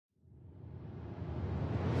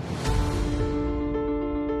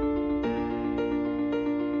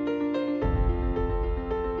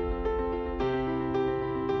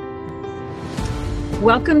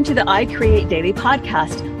Welcome to the I Create Daily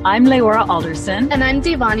podcast. I'm Leora Alderson. And I'm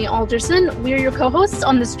Devani Alderson. We are your co-hosts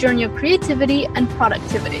on this journey of creativity and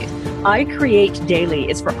productivity. I Create Daily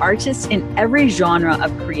is for artists in every genre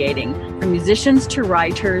of creating, from musicians to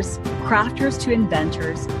writers, crafters to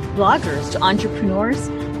inventors, bloggers to entrepreneurs.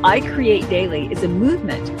 I Create Daily is a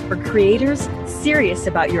movement for creators serious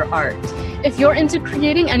about your art. If you're into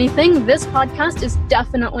creating anything, this podcast is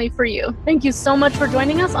definitely for you. Thank you so much for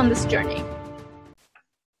joining us on this journey.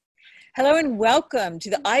 Hello and welcome to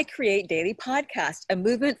the I Create Daily podcast, a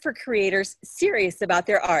movement for creators serious about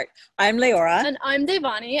their art. I'm Leora. And I'm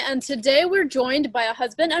Devani. And today we're joined by a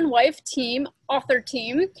husband and wife team, author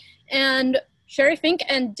team, and Sheri Fink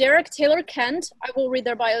and Derek Taylor Kent. I will read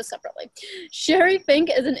their bios separately. Sheri Fink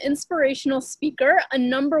is an inspirational speaker, a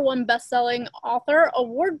number one best-selling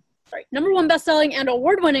and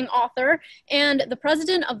award-winning author, and the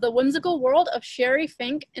president of the whimsical world of Sheri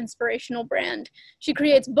Fink Inspirational Brand. She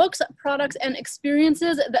creates books, products, and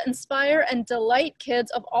experiences that inspire and delight kids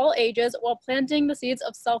of all ages while planting the seeds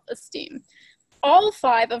of self-esteem. All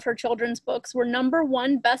 5 of her children's books were number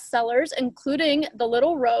one bestsellers, including The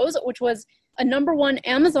Little Rose, which was a number one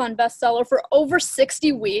Amazon bestseller for over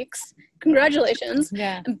 60 weeks. Congratulations.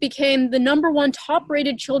 Yeah. And became the number one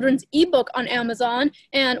top-rated children's ebook on Amazon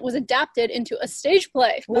and was adapted into a stage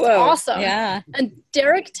play. That's awesome. Yeah. And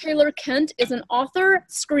Derek Taylor Kent is an author,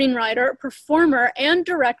 screenwriter, performer, and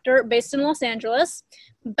director based in Los Angeles.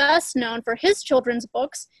 Best known for his children's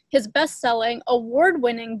books, his best-selling,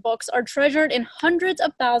 award-winning books are treasured in hundreds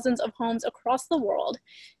of thousands of homes across the world.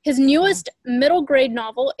 His newest middle-grade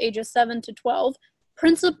novel, ages 7 to 12,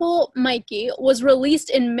 Principal Mikey, was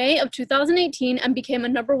released in May of 2018 and became a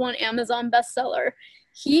number one Amazon bestseller.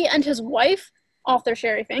 He and his wife, author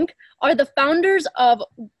Sheri Fink, are the founders of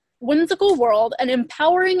Whimsical World, an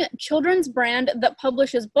empowering children's brand that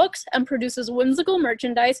publishes books and produces whimsical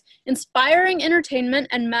merchandise, inspiring entertainment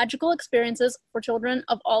and magical experiences for children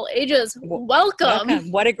of all ages.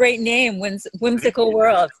 Welcome. What a great name, Whimsical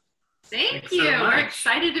World. Thank you. We're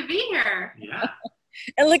excited to be here. Yeah.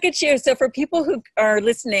 And look at you. So for people who are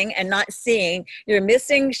listening and not seeing, you're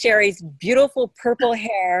missing Sheri's beautiful purple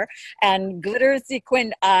hair and glitter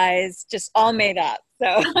sequined eyes, just all made up.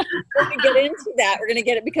 So we're going to get into that. We're going to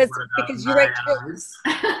get it because you write too.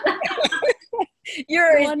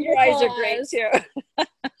 Your eyes are great too.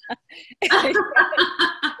 Your eyes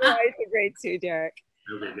are great too, Derek.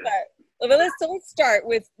 Really good. But let's start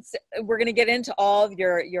with, we're going to get into all of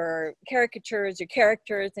your caricatures, your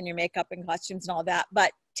characters, and your makeup and costumes and all that.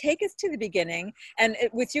 But take us to the beginning. And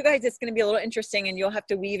with you guys, it's going to be a little interesting, and you'll have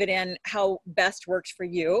to weave it in how best works for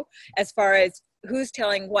you as far as who's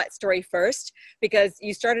telling what story first, because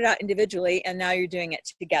you started out individually and now you're doing it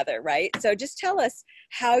together, right? So just tell us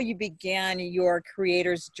how you began your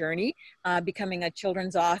creator's journey, becoming a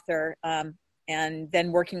children's author, and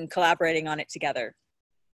then collaborating on it together.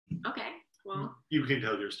 Okay, well. You can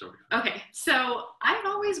tell your story. Okay, so I've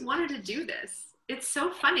always wanted to do this. It's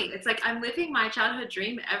so funny. It's like I'm living my childhood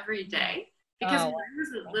dream every day because when I was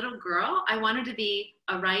a little girl, I wanted to be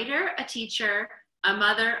a writer, a teacher, a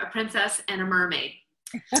mother, a princess, and a mermaid.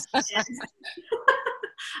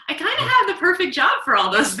 I kind of have the perfect job for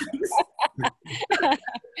all those things.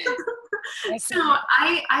 So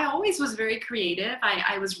I always was very creative.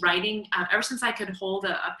 I was writing, ever since I could hold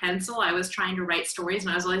a pencil, I was trying to write stories,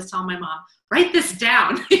 and I was always telling my mom, write this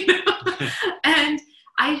down, And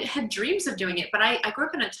I had dreams of doing it, but I grew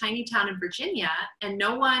up in a tiny town in Virginia, and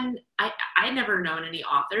I never known any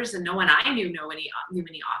authors, and no one I knew knew any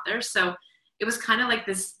authors. So it was kind of like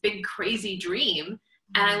this big, crazy dream.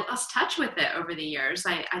 And I lost touch with it over the years.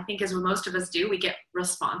 I think as most of us do, we get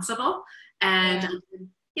responsible. And,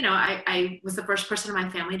 I was the first person in my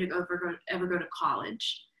family to ever go to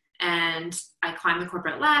college. And I climbed the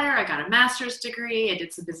corporate ladder. I got a master's degree. I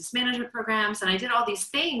did some business management programs. And I did all these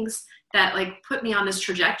things that put me on this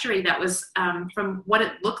trajectory that was, from what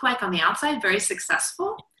it looked like on the outside, very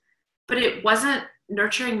successful. But it wasn't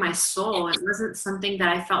nurturing my soul. It wasn't something that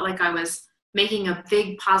I felt like I was making a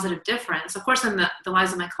big positive difference. Of course, in the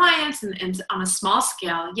lives of my clients and on a small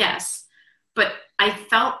scale, yes. But I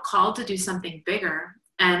felt called to do something bigger,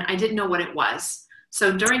 and I didn't know what it was.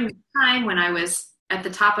 So during the time when I was at the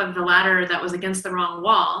top of the ladder that was against the wrong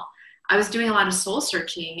wall, I was doing a lot of soul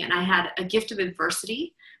searching, and I had a gift of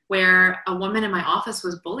adversity where a woman in my office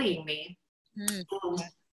was bullying me. And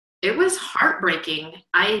it was heartbreaking.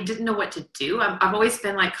 I didn't know what to do. I've always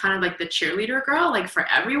been kind of the cheerleader girl, for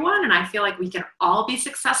everyone. And I feel like we can all be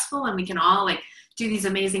successful and we can all do these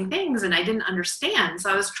amazing things. And I didn't understand.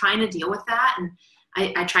 So I was trying to deal with that. And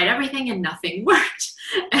I tried everything and nothing worked.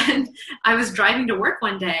 And I was driving to work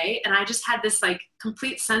one day and I just had this like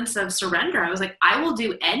complete sense of surrender. I was like, I will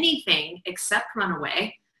do anything except run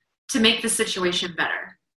away to make the situation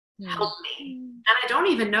better. Help me. And I don't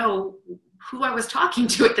even know who I was talking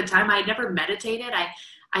to at the time. I had never meditated.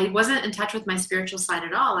 I wasn't in touch with my spiritual side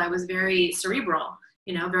at all. I was very cerebral,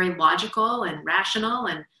 very logical and rational.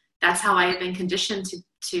 And that's how I had been conditioned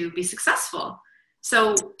to be successful.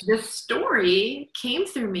 So this story came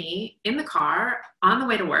through me in the car on the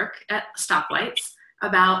way to work at stoplights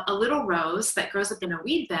about a little rose that grows up in a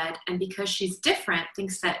weed bed. And because she's different,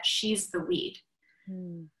 thinks that she's the weed.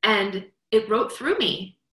 And it wrote through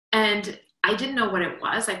me. And I didn't know what it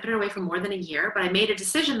was. I put it away for more than a year, but I made a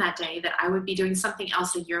decision that day that I would be doing something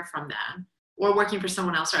else a year from then, or working for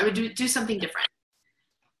someone else, or I would do something different.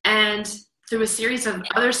 And through a series of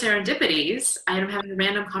other serendipities, I ended up having a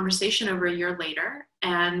random conversation over a year later,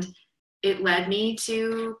 and it led me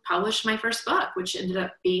to publish my first book, which ended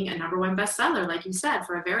up being a #1 bestseller, like you said,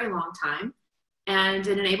 for a very long time. And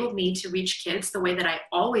it enabled me to reach kids the way that I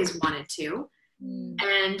always wanted to,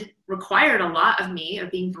 and required a lot of me of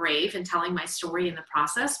being brave and telling my story in the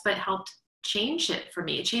process, but helped change it for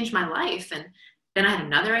me. It changed my life. And then I had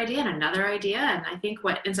another idea and another idea. And I think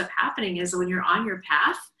what ends up happening is when you're on your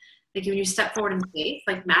path, like when you step forward in faith,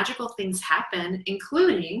 like magical things happen,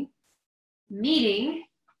 including meeting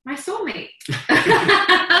my soulmate.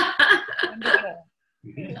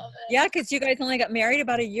 Yeah, because you guys only got married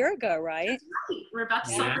about a year ago, right? That's right. We're about to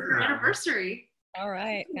celebrate our anniversary. All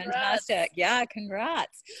right. Congrats. Fantastic. Yeah,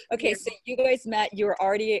 congrats. Okay, so you guys met, you were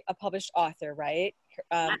already a published author, right?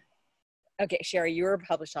 Okay, Sheri, you were a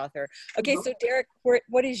published author. Okay, so Derek,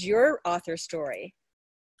 what is your author story?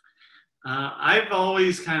 I've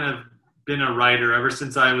always kind of been a writer ever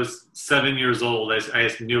since I was 7 years old. I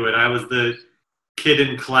just knew it. I was the kid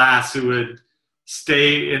in class who would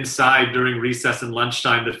stay inside during recess and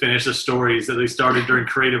lunchtime to finish the stories that they started during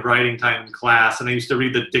creative writing time in class. And I used to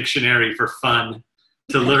read the dictionary for fun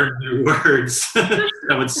to learn new words that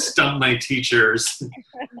would stun my teachers.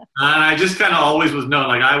 I just kind of always was known,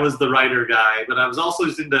 like I was the writer guy, but I was also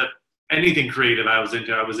just into anything creative I was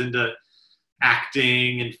into. I was into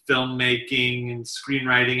acting and filmmaking and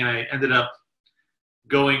screenwriting. And I ended up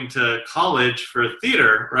going to college for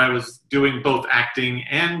theater where I was doing both acting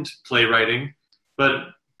and playwriting. But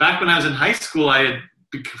back when I was in high school, I had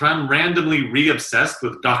become randomly re-obsessed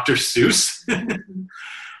with Dr. Seuss.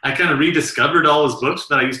 I kind of rediscovered all his books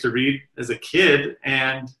that I used to read as a kid.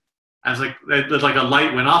 And I was like a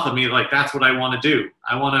light went off of me. Like, that's what I want to do.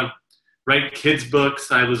 I want to write kids'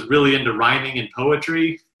 books. I was really into rhyming and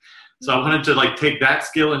poetry. So I wanted to like take that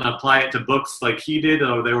skill and apply it to books like he did.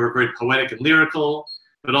 Oh, they were very poetic and lyrical,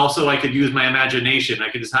 but also I could use my imagination. I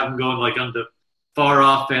could just have them going like onto far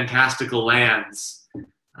off fantastical lands.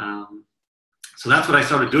 So that's what I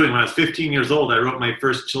started doing. When I was 15 years old, I wrote my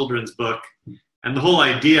first children's book. And the whole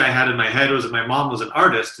idea I had in my head was that my mom was an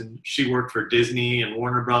artist and she worked for Disney and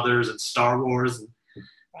Warner Brothers and Star Wars.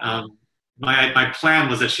 And, my plan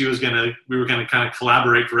was that we were going to kind of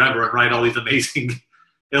collaborate forever and write all these amazing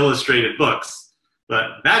illustrated books.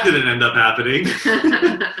 But that didn't end up happening.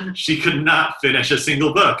 She could not finish a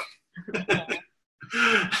single book.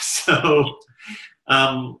 So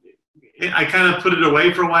I kind of put it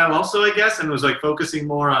away for a while also, I guess, and was like focusing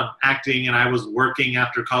more on acting. And I was working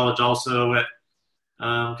after college also at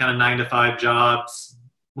kind of 9 to 5 jobs,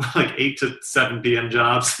 like 8 to 7 p.m.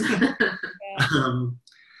 jobs.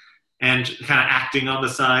 And kind of acting on the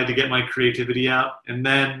side to get my creativity out. And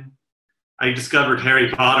then I discovered Harry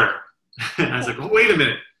Potter. And I was like, oh, wait a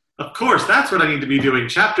minute. Of course, that's what I need to be doing.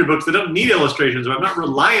 Chapter books that don't need illustrations, or I'm not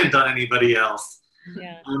reliant on anybody else.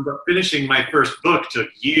 Yeah. But finishing my first book took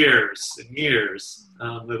years and years.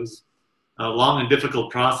 It was a long and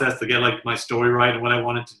difficult process to get like my story right and what I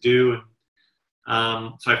wanted to do.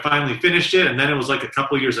 And so I finally finished it, and then it was like a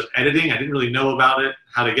couple of years of editing. I didn't really know about it,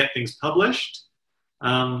 how to get things published.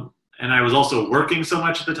 And I was also working so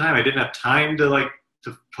much at the time, I didn't have time to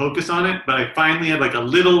focus on it. But I finally had like a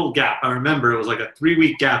little gap. I remember it was like a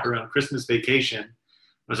 3-week gap around Christmas vacation. I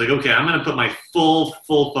was like, okay, I'm going to put my full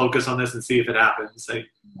focus on this and see if it happens. I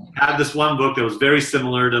had this one book that was very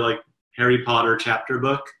similar to like Harry Potter chapter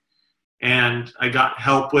book. And I got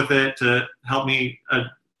help with it to help me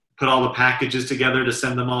put all the packages together to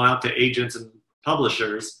send them all out to agents and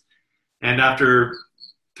publishers. And after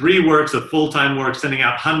 3 weeks of full-time work, sending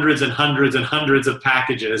out hundreds and hundreds and hundreds of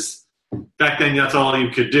packages. Back then, that's all you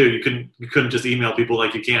could do. You couldn't just email people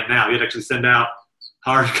like you can now. You'd actually send out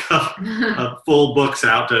full books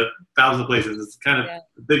out to thousands of places. It's kind of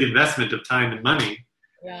a big investment of time and money.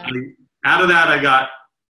 Yeah. And out of that, I got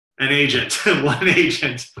an agent. One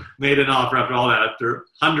agent made an offer after all that. After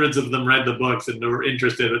hundreds of them read the books and were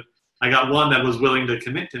interested, I got one that was willing to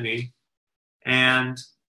commit to me. And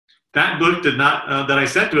that book did not, that I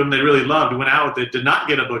sent to them, they really loved, went out with it, did not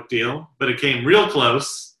get a book deal, but it came real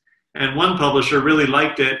close. And one publisher really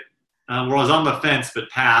liked it, where I was on the fence but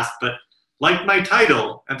passed, but liked my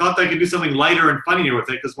title and thought that I could do something lighter and funnier with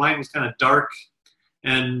it because mine was kind of dark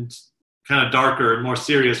and kind of darker and more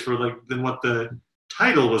serious than what the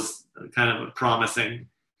title was kind of promising.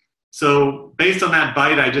 So based on that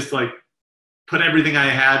bite, I just put everything I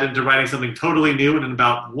had into writing something totally new. And in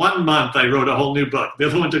about 1 month, I wrote a whole new book. The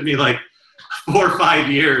other one took me 4 or 5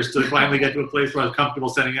 years to finally get to a place where I was comfortable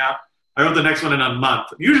sending out. I wrote the next one in a month.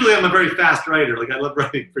 Usually I'm a very fast writer. I love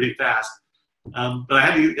writing pretty fast. But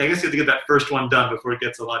I guess you have to get that first one done before it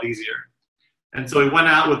gets a lot easier. And so we went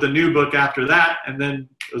out with the new book after that. And then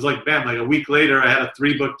it was bam, a week later, I had a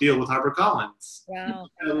 3-book deal with HarperCollins. Wow.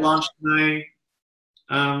 And I launched my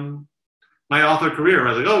author career.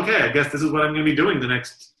 I was okay, I guess this is what I'm going to be doing the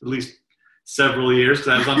next at least several years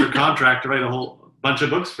because I was under contract to write a whole bunch of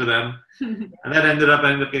books for them. And that ended up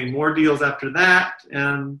getting more deals after that,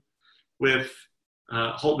 and with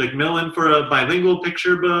Holt Macmillan for a bilingual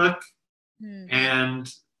picture book.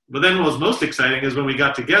 But then what was most exciting is when we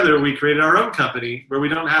got together, we created our own company where we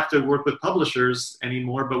don't have to work with publishers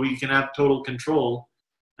anymore, but we can have total control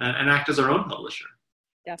and act as our own publisher.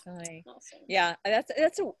 Definitely. Awesome. Yeah,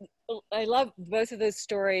 I love both of those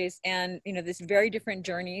stories, and this very different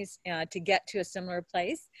journeys to get to a similar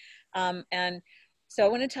place. And so I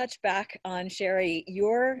want to touch back on Sheri.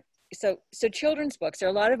 So children's books. There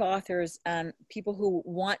are a lot of authors, people who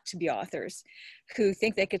want to be authors, who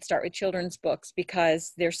think they could start with children's books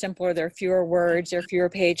because they're simpler, there are fewer words, there are fewer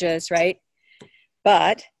pages, right?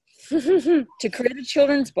 But to create a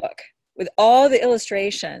children's book with all the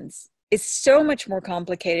illustrations is so much more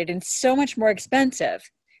complicated and so much more expensive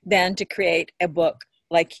than to create a book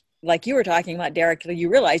like you were talking about, Derek. You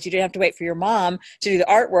realized you didn't have to wait for your mom to do the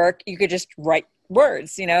artwork. You could just write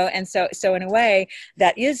words, and so in a way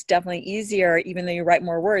that is definitely easier, even though you write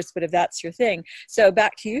more words, but if that's your thing. So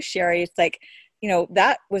back to you, Sheri, it's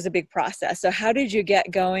that was a big process. So how did you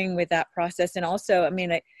get going with that process? And also,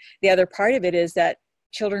 the other part of it is that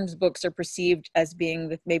children's books are perceived as being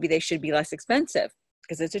that maybe they should be less expensive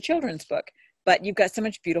because it's a children's book, but you've got so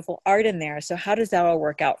much beautiful art in there. So how does that all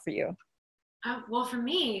work out for you? Well, for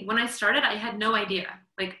me, when I started, I had no idea.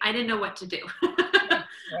 I didn't know what to do.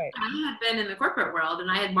 Right. I had been in the corporate world and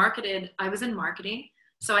I was in marketing.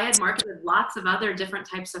 So I had marketed lots of other different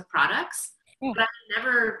types of products, but I had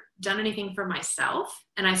never done anything for myself.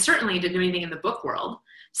 And I certainly didn't do anything in the book world.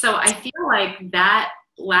 So I feel like that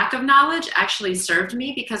lack of knowledge actually served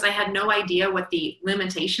me because I had no idea what the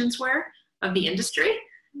limitations were of the industry.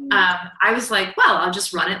 I was well, I'll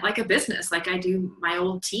just run it like a business, like I do my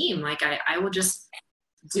old team. I will just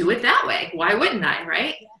do it that way. Why wouldn't I,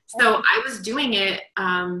 right? So I was doing it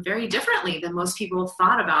very differently than most people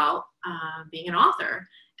thought about being an author.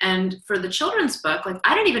 And for the children's book,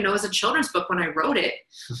 I didn't even know it was a children's book when I wrote it.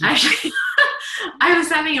 Actually, I was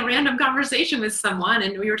having a random conversation with someone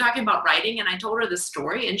and we were talking about writing and I told her the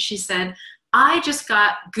story and she said, I just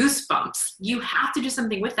got goosebumps. You have to do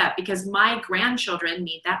something with that because my grandchildren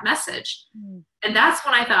need that message. And that's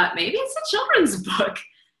when I thought, maybe it's a children's book.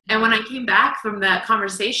 And when I came back from that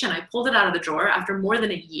conversation, I pulled it out of the drawer after more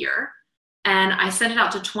than a year. And I sent it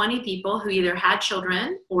out to 20 people who either had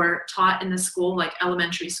children or taught in the school,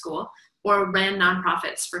 elementary school, or ran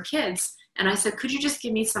nonprofits for kids. And I said, could you just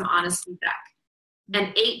give me some honest feedback?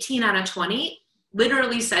 And 18 out of 20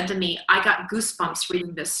 literally said to me, I got goosebumps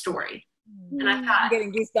reading this story. And I thought, I'm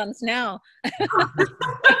getting goosebumps now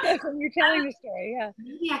when you're telling the story. Yeah,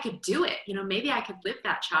 maybe I could do it. Maybe I could live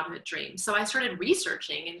that childhood dream. So I started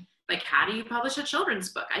researching and how do you publish a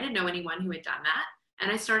children's book? I didn't know anyone who had done that.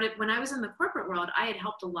 And I started when I was in the corporate world. I had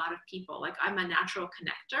helped a lot of people. I'm a natural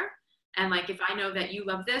connector, and if I know that you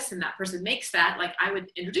love this and that person makes that, I would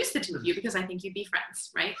introduce the two of you because I think you'd be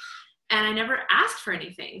friends, right? And I never asked for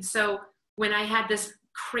anything. So when I had this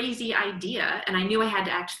crazy idea and I knew I had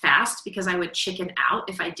to act fast because I would chicken out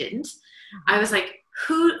if I didn't, I was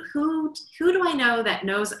who do I know that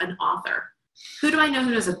knows an author? Who do I know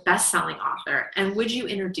who knows a best-selling author? And would you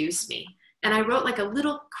introduce me? And I wrote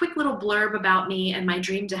a quick little blurb about me and my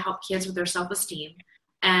dream to help kids with their self-esteem.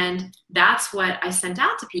 And that's what I sent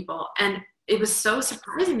out to people. And it was so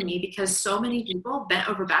surprising to me because so many people bent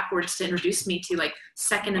over backwards to introduce me to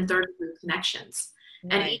second and third degree connections.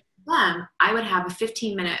 Right. And each of them, I would have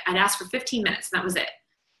I'd ask for 15 minutes and that was it.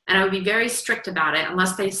 And I would be very strict about it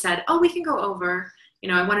unless they said, oh, we can go over.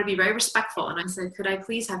 I wanted to be very respectful. And I said, could I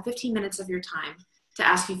please have 15 minutes of your time to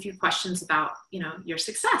ask you a few questions about, your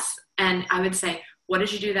success. And I would say, what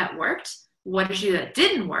did you do that worked? What did you do that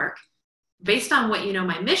didn't work? Based on what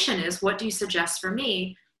my mission is, what do you suggest for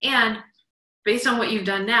me? And based on what you've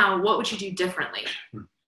done now, what would you do differently?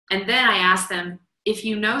 And then I ask them, if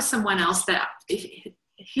you know someone else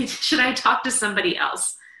should I talk to somebody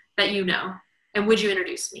else that you know? And would you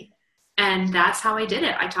introduce me? And that's how I did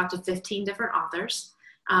it. I talked to 15 different authors.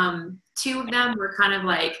 2 of them were kind of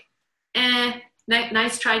like,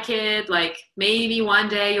 nice try, kid. Like, maybe one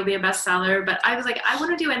day you'll be a bestseller. But I was like, I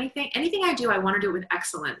want to do anything I do, I want to do it with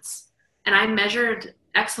excellence. And I measured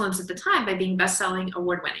excellence at the time by being best-selling,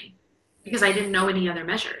 award-winning, because I didn't know any other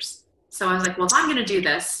measures. So I was like, well, if I'm going to do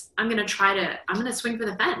this, I'm going to swing for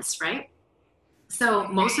the fence, right? So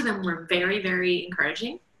most of them were very, very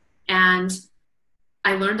encouraging. And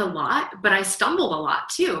I learned a lot, but I stumbled a lot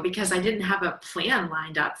too, because I didn't have a plan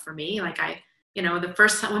lined up for me. Like the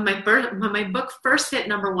first time when my book first hit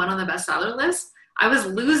number 1 on the bestseller list, I was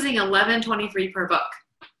losing $11.23 per book.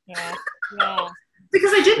 Yeah.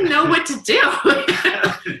 Because I didn't know what to do.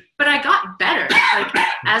 But I got better. Like,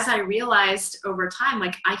 as I realized over time,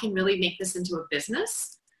 like, I can really make this into a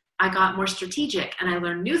business, I got more strategic, and I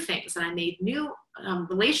learned new things, and I made new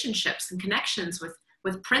relationships and connections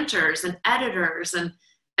with printers and editors, and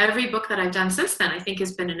every book that I've done since then, I think,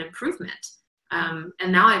 has been an improvement. And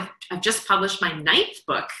now I've just published my 9th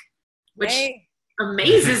book, which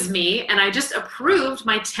amazes me. And I just approved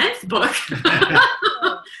my 10th book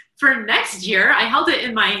for next year. I held it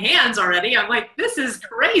in my hands already. I'm like, this is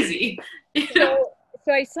crazy. So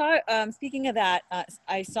I saw, speaking of that,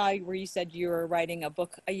 I saw where you said you were writing a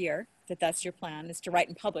book a year, that's your plan, is to write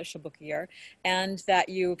and publish a book a year, and that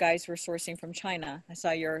you guys were sourcing from China. I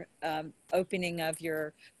saw your opening of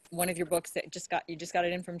one of your books that you just got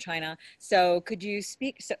it in from China. So could you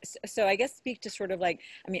speak, so I guess speak to sort of like,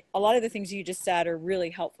 I mean, a lot of the things you just said are really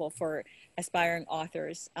helpful for aspiring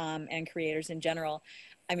authors and creators in general.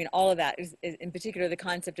 I mean, all of that is in particular the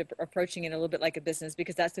concept of approaching it a little bit like a business,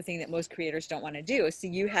 because that's the thing that most creators don't want to do. So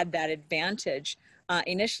you had that advantage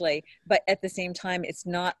initially, but at the same time, it's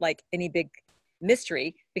not like any big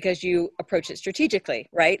mystery because you approach it strategically,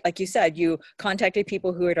 right? Like you said, you contacted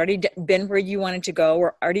people who had already been where you wanted to go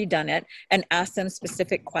or already done it and asked them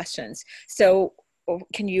specific questions. So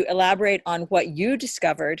can you elaborate on what you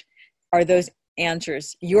discovered are those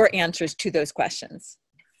answers, your answers to those questions?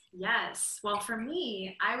 Yes. Well, for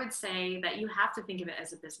me, I would say that you have to think of it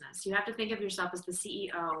as a business. You have to think of yourself as the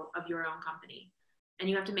CEO of your own company, and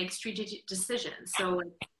you have to make strategic decisions. So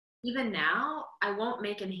even now, I won't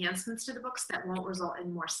make enhancements to the books that won't result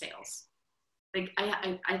in more sales. Like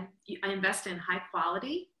I invest in high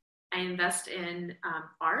quality. I invest in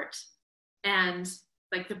art and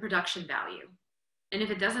like the production value. And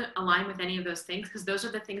if it doesn't align with any of those things, because those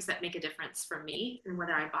are the things that make a difference for me in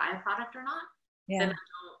whether I buy a product or not, then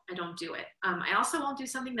I don't do it. I also won't do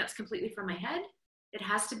something that's completely from my head. It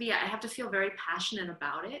has to be, I have to feel very passionate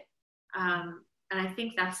about it. And I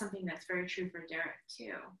think that's something that's very true for Derek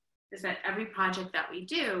too, is that every project that we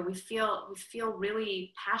do, we feel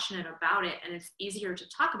really passionate about it, and it's easier to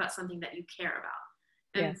talk about something that you care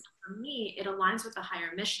about. And for me, it aligns with a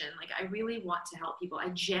higher mission. Like, I really want to help people. I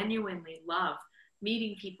genuinely love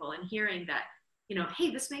meeting people and hearing that, you know,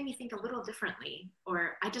 hey, this made me think a little differently,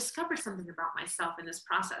 or I discovered something about myself in this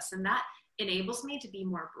process, and that enables me to be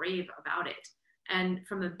more brave about it. And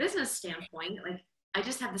from a business standpoint, like, I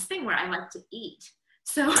just have this thing where I like to eat.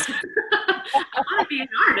 So I want to be an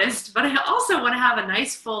artist, but I also want to have a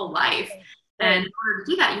nice, full life. And in order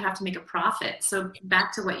to do that, you have to make a profit. So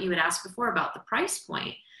back to what you had asked before about the price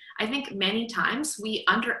point, I think many times we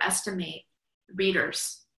underestimate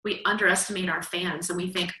readers. We underestimate our fans, and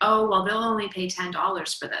we think, oh, well, they'll only pay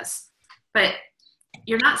 $10 for this. But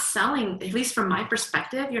you're not selling, at least from my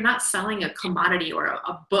perspective, you're not selling a commodity or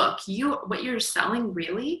a book. What you're selling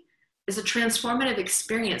really is a transformative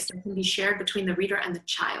experience that can be shared between the reader and the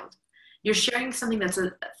child. You're sharing something that's,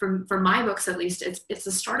 for my books at least, it's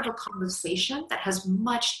the start of a conversation that has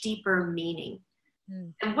much deeper meaning.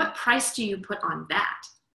 And what price do you put on that?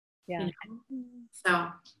 Yeah. You know? So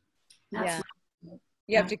that's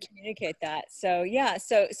you have to communicate that. So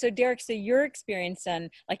so Derek, so your experience then,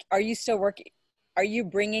 like, are you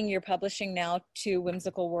bringing your publishing now to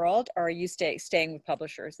Whimsical World, or are you staying with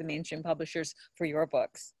publishers, the mainstream publishers, for your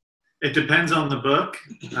books? It depends on the book.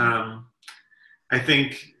 I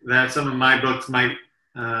think that some of my books might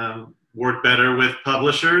work better with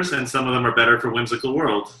publishers, and some of them are better for Whimsical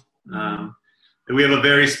World. We have a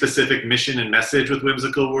very specific mission and message with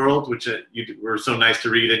Whimsical World, which were so nice to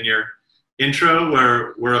read in intro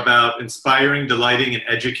where we're about inspiring, delighting, and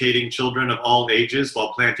educating children of all ages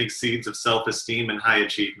while planting seeds of self-esteem and high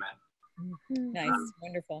achievement. Nice,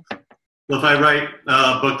 wonderful. Well, if I write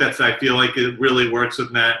a book that I feel like it really works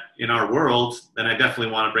with that in our world, then I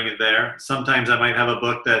definitely want to bring it there. Sometimes I might have a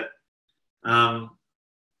book that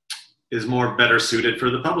is more better suited for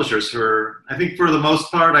the publishers. I think for the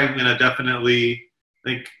most part, I'm going to definitely, I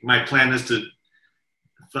think my plan is to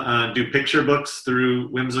do picture books through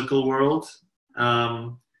Whimsical World,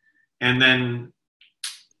 and then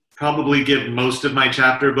probably give most of my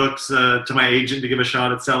chapter books to my agent to give a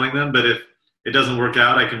shot at selling them. But if it doesn't work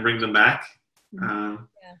out, I can bring them back. Yeah,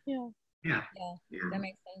 that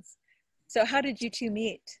makes sense. So how did you two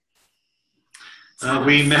meet?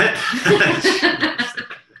 We met.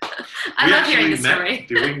 I love hearing the story.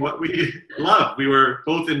 Doing what we love. We were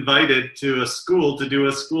both invited to a school to do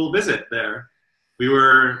a school visit there. We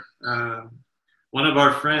were, one of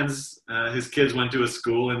our friends, his kids went to a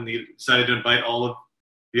school, and he decided to invite all of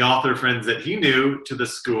the author friends that he knew to the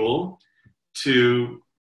school to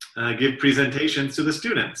give presentations to the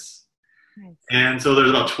students. Nice. And so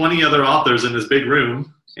there's about 20 other authors in this big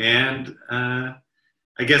room, and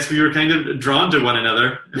I guess we were kind of drawn to one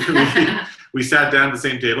another. We sat down at the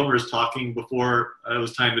same table. We were talking before it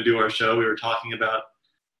was time to do our show. We were talking about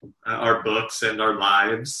our books and our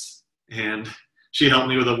lives, and she helped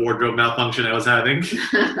me with a wardrobe malfunction I was having.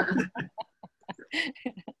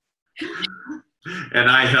 And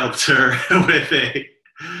I helped her with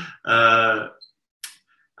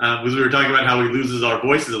because we were talking about how we loses our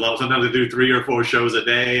voices a lot. Sometimes we do 3 or 4 shows a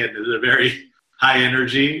day, and they're very high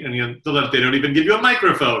energy, and sometimes they don't even give you a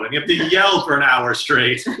microphone, and you have to yell for an hour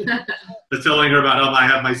straight. I was telling her about how I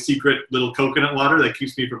have my secret little coconut water that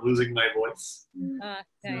keeps me from losing my voice.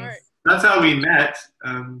 Nice. That's how we met.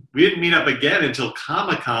 We didn't meet up again until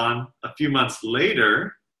Comic-Con a few months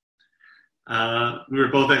later. We were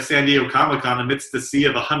both at San Diego Comic-Con amidst the sea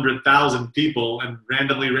of 100,000 people and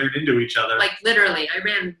randomly ran into each other. Like literally, I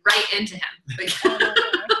ran right into him.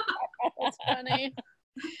 That's funny.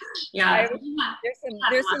 Yeah.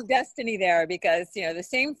 There's some destiny there, because the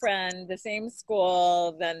same friend, the same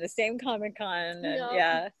school, then the same Comic-Con,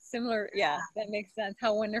 and similar. Yeah, that makes sense.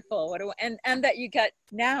 How wonderful! And that you get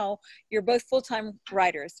now. You're both full-time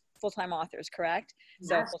writers, full-time authors, correct? Yes.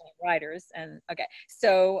 So full-time writers, and okay.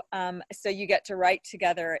 So so you get to write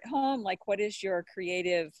together at home. Like, what is your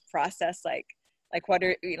creative process like?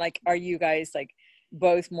 Like, are you guys like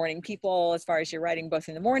both morning people as far as you're writing both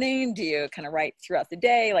in the morning? Do you kind of write throughout the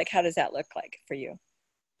day? Like, how does that look like for you?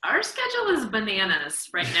 Our schedule is bananas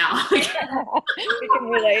right now. We can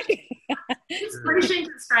relate. Inspiration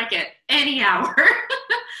can strike at any hour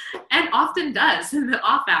and often does in the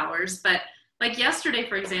off hours. But like yesterday,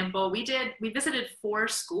 for example, we visited 4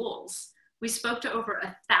 schools. We spoke to over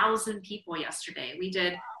 1,000 people yesterday. We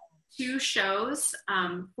did 2 shows,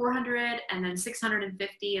 400 and then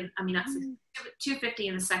 650, and 250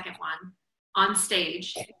 in the second one on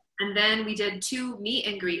stage. And then we did 2 meet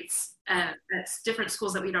and greets at different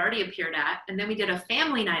schools that we'd already appeared at. And then we did a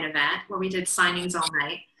family night event where we did signings all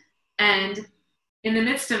night. And in the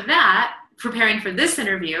midst of that, preparing for this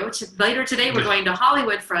interview, later today we're going to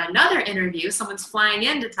Hollywood for another interview. Someone's flying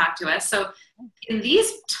in to talk to us. So in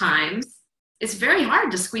these times, it's very hard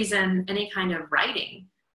to squeeze in any kind of writing.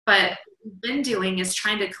 But what we've been doing is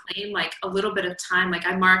trying to claim like a little bit of time. Like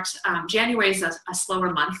I marked January is a slower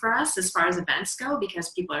month for us as far as events go, because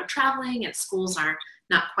people are traveling and schools are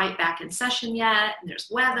not quite back in session yet, and there's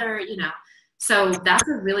weather, So that's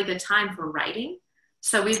a really good time for writing.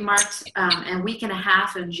 So we've marked a week and a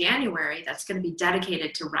half in January that's going to be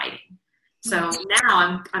dedicated to writing. So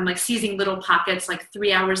now I'm like seizing little pockets, like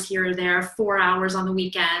 3 hours here or there, 4 hours on the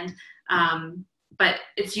weekend. But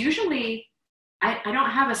it's usually, I don't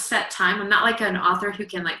have a set time. I'm not like an author who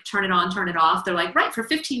can like turn it on, turn it off. They're like, write for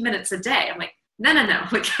 15 minutes a day. I'm like, no.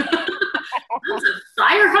 Like, it's a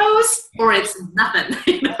fire hose or it's nothing.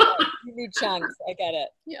 You need chunks. I get it.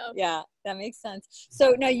 Yeah, that makes sense.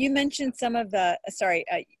 So now you mentioned some of the, sorry,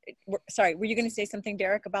 were you going to say something,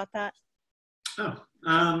 Derek, about that? Yeah,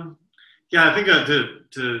 I think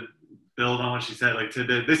to build on what she said, like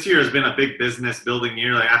this year has been a big business building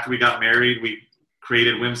year. Like after we got married, we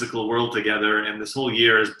created Whimsical World together, and this whole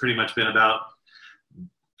year has pretty much been about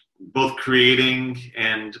both creating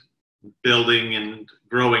and building and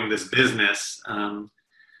growing this business.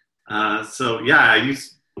 So yeah,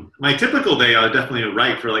 my typical day, I would definitely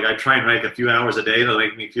write for I try and write a few hours a day to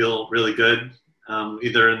make me feel really good,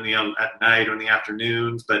 either in the at night or in the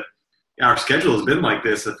afternoons. But yeah, our schedule has been like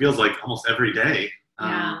this. It feels like almost every day.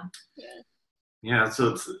 Yeah.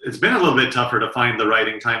 So it's been a little bit tougher to find the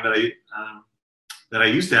writing time that that I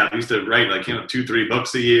used to have. I used to write like 2-3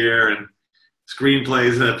 books a year and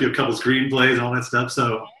screenplays, a couple screenplays, all that stuff.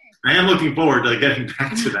 So I am looking forward to getting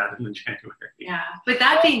back to that in January. Yeah, but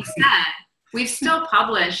that being said, we've still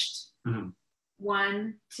published Mm-hmm.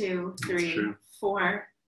 1, 2, 3, 4,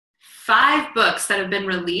 5 books that have been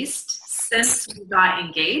released since we got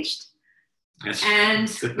engaged. Yes. And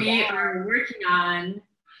we are working on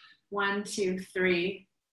 1, 2, 3,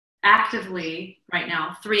 actively right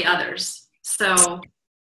now, 3 others. So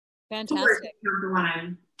Fantastic. the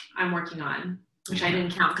one I'm working on, which I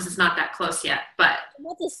didn't count because it's not that close yet. But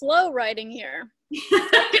What's the slow writing here?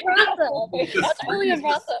 That's really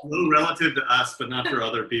impressive. Low relative to us, but not for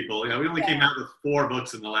other people. We only came out with 4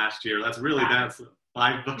 books in the last year. That's really bad.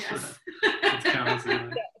 5 books for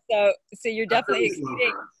that. So you're definitely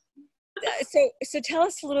exceeding. So tell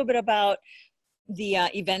us a little bit about the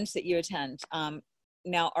events that you attend.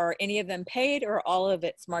 Now, are any of them paid or all of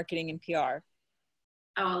it's marketing and PR?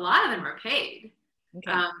 Oh, a lot of them are paid.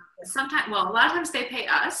 Okay. A lot of times they pay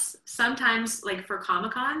us. Sometimes, like for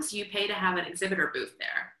Comic-Cons, you pay to have an exhibitor booth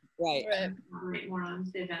there. Right. Right, more on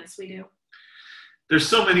the events we do. There's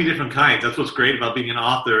so many different kinds. That's what's great about being an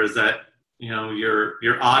author is that,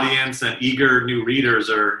 your audience and eager new readers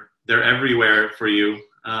they're everywhere for you.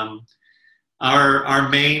 Our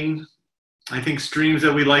main, I think, streams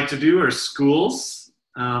that we like to do are schools.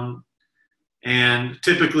 And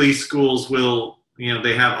typically schools will,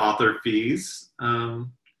 they have author fees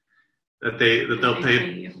that they'll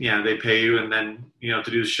pay. Yeah, they pay you, and then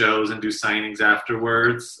to do shows and do signings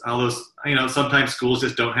afterwards. Although sometimes schools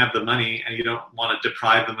just don't have the money, and you don't want to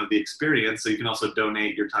deprive them of the experience. So you can also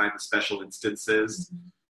donate your time in special instances.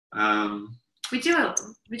 We do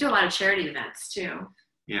a lot of charity events too.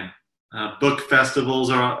 Yeah, book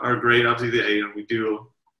festivals are great. Obviously, we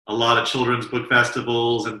do a lot of children's book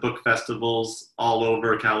festivals and book festivals all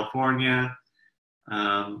over California.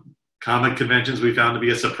 Comic conventions we found to be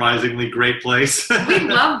a surprisingly great place. we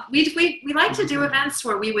like to do events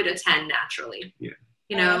where we would attend naturally. Yeah.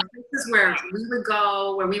 Places where we would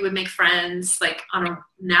go, where we would make friends, like on a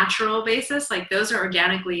natural basis. Like those are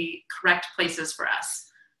organically correct places for us.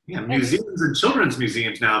 Yeah, museums and children's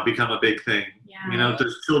museums now have become a big thing. Yeah.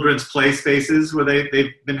 There's children's play spaces where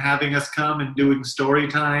they've been having us come and doing story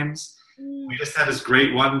times. We just had this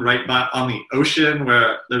great one right on the ocean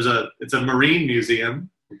where it's a marine museum,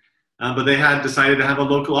 but they had decided to have a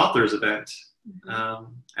local authors event.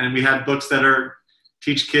 And we had books that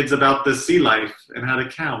teach kids about the sea life and how to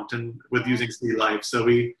count and with using sea life. So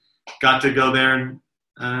we got to go there and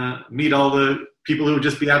meet all the people who would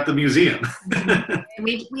just be at the museum.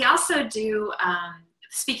 We also do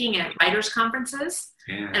speaking at writers' conferences.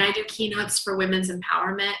 Yeah. And I do keynotes for women's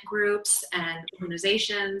empowerment groups and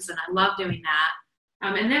organizations, and I love doing that.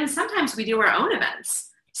 And then sometimes we do our own events.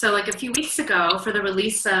 So like a few weeks ago for the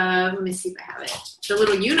release of, let me see if I have it, The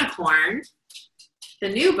Little Unicorn, the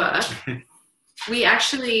new book, we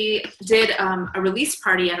actually did a release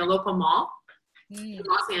party at a local mall in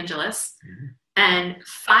Los Angeles, and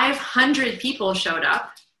 500 people showed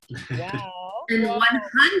up. Wow. And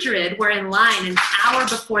 100 were in line an hour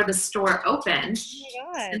before the store opened.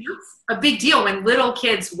 Oh my God. And that's a big deal when little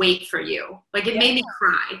kids wait for you. Like it made me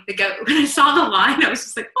cry. When I saw the line, I was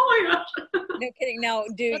just like, oh my gosh. No kidding. Now,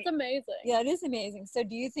 That's amazing. Yeah, it is amazing. So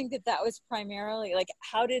do you think that was primarily, like,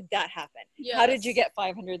 how did that happen? Yes. How did you get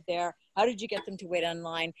 500 there? How did you get them to wait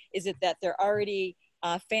online? Is it that they're already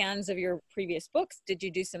fans of your previous books? Did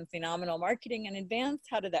you do some phenomenal marketing in advance?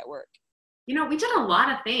 How did that work? We did a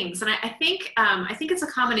lot of things, and I think it's a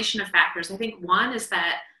combination of factors. I think one is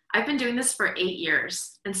that I've been doing this for 8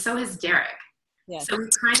 years, and so has Derek. Yes. So we've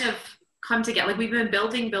kind of come together. Like we've been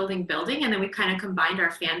building, and then we've kind of combined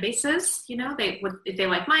our fan bases. If they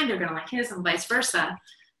like mine, they're going to like his, and vice versa.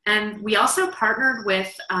 And we also partnered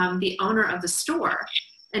with the owner of the store,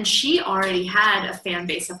 and she already had a fan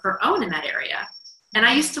base of her own in that area. And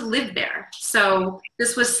I used to live there. So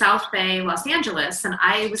this was South Bay, Los Angeles, and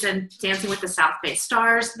I was in Dancing with the South Bay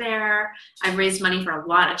Stars there. I raised money for a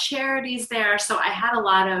lot of charities there. So I had a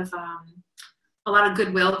lot of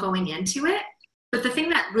goodwill going into it. But the thing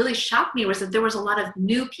that really shocked me was that there was a lot of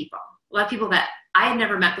new people, a lot of people that I had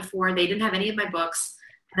never met before. They didn't have any of my books.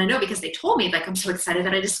 And I know because they told me, like, I'm so excited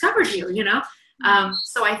that I discovered you,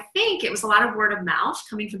 So I think it was a lot of word of mouth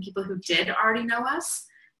coming from people who did already know us.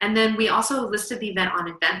 And then we also listed the event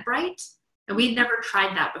on Eventbrite, and we'd never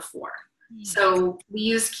tried that before. So we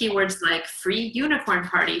used keywords like free unicorn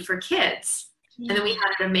party for kids. And then we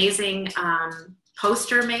had an amazing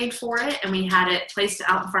poster made for it, and we had it placed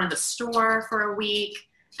out in front of the store for a week.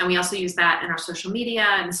 And we also use that in our social media.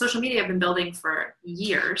 And the social media I've been building for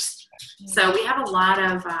years. So we have a lot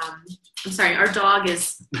of, I'm sorry, our dog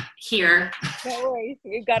is here. No worries.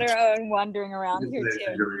 We've got our own wandering around here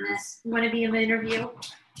too. You want to be in the interview?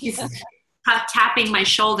 He's tapping my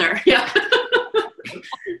shoulder. Yeah. Come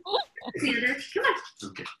on.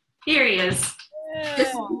 Okay. Here he is.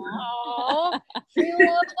 Aww. We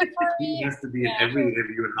love the He furry. has to be in every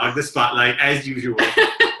interview and hog the spotlight as usual.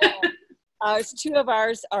 Two of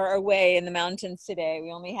ours are away in the mountains today.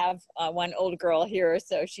 We only have one old girl here,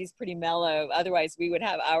 so she's pretty mellow. Otherwise, we would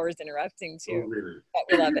have hours interrupting too. Oh, really? But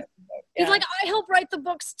we love it. He's like, I help write the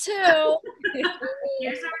books too.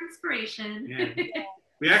 Here's our inspiration. Yeah.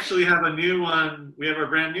 We actually have a new one. We have our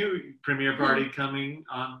brand new premiere party coming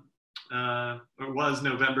on, or was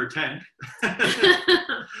November 10th.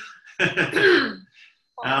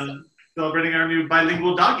 Celebrating our new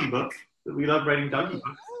bilingual doggy book. We love writing doggy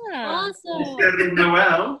books. Awesome. Instead of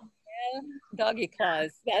Noel. Doggy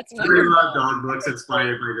claws. That's We wonderful. love dog books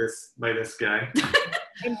inspired by this guy.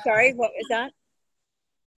 I'm sorry, what was that?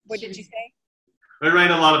 What did you say? I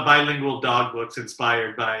write a lot of bilingual dog books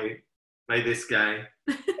inspired by this guy.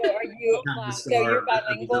 So are you you're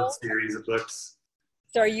bilingual? Series of books.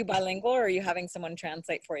 So are you bilingual or are you having someone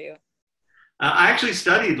translate for you? I actually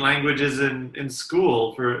studied languages in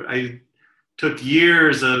school. I took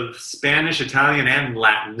years of Spanish, Italian, and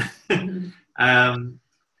Latin. I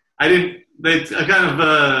kind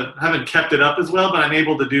of haven't kept it up as well, but I'm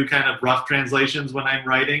able to do kind of rough translations when I'm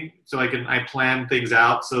writing. So I plan things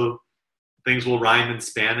out so things will rhyme in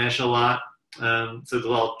Spanish a lot. So there's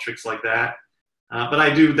all tricks like that. But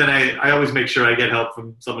I always make sure I get help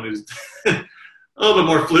from someone who's a little bit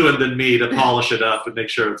more fluent than me to polish it up and make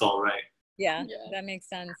sure it's all right. Yeah. That makes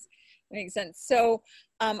sense. So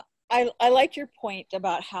I like your point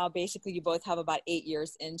about how basically you both have about 8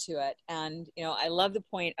 years into it. And, I love the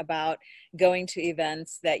point about going to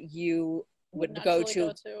events that you would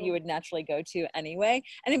you would naturally go to anyway.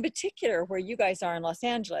 And in particular, where you guys are in Los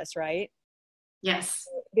Angeles, right? Yes.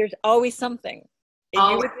 There's always something.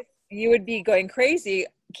 You would be going crazy,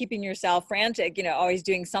 keeping yourself frantic, always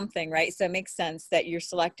doing something, right? So it makes sense that you're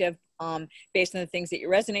selective based on the things that you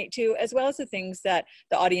resonate to, as well as the things that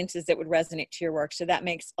the audiences that would resonate to your work. So that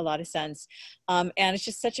makes a lot of sense. And it's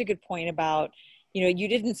just such a good point about, you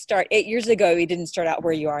didn't start 8 years ago. You didn't start out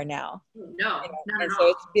where you are now. No, not and at so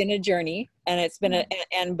all. it's been a journey, and it's been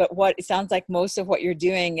but what it sounds like most of what you're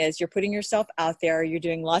doing is you're putting yourself out there. You're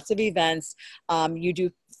doing lots of events. You do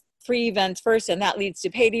free events first, and that leads to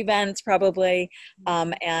paid events probably.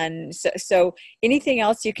 And so anything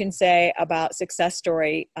else you can say about success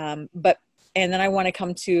story, and then I want to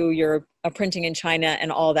come to your printing in China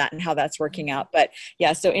and all that and how that's working out. But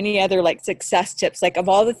yeah, so any other success tips, of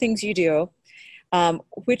all the things you do,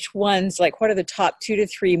 which ones, what are the top 2 to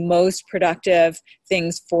 3 most productive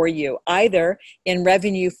things for you, either in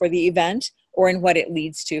revenue for the event or in what it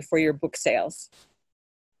leads to for your book sales?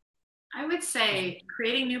 I would say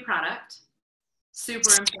creating new product,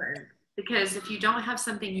 super important, because if you don't have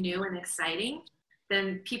something new and exciting,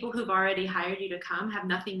 then people who've already hired you to come have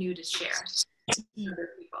nothing new to share to other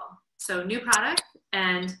people. So new product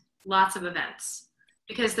and lots of events,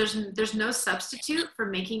 because there's no substitute for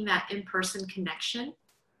making that in-person connection.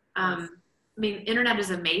 Internet is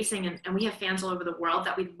amazing, and we have fans all over the world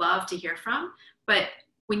that we'd love to hear from, but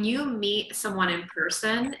when you meet someone in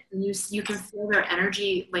person, you can feel their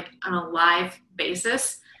energy on a live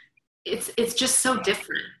basis. It's just so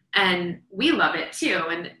different, and we love it too.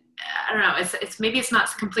 And I don't know, it's maybe it's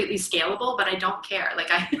not completely scalable, but I don't care.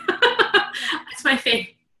 It's my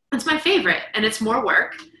favorite. It's my favorite, and it's more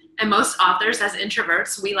work. And most authors, as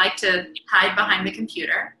introverts, we like to hide behind the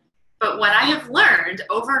computer. But what I have learned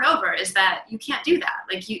over and over is that you can't do that.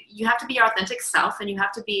 You have to be your authentic self, and you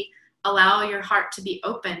have to allow your heart to be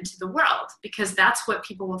open to the world, because that's what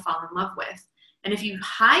people will fall in love with. And if you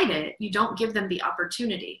hide it, you don't give them the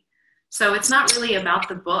opportunity. So it's not really about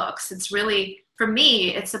the books. It's really, for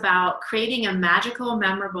me, it's about creating a magical,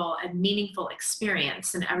 memorable, and meaningful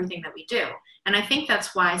experience in everything that we do. And I think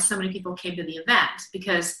that's why so many people came to the event,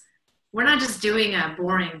 because we're not just doing a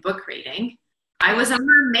boring book reading. I was a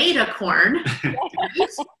mermaidicorn,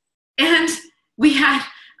 and we had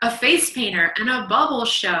a face painter and a bubble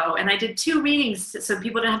show, and I did 2 readings so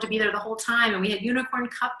people didn't have to be there the whole time, and we had unicorn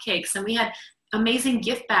cupcakes, and we had amazing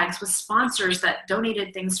gift bags with sponsors that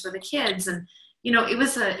donated things for the kids, and it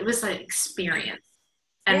was an experience.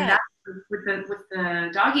 And that with the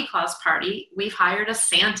Doggy Claws party, we've hired a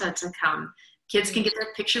Santa to come. Kids can get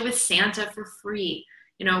their picture with Santa for free.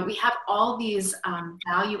 We have all these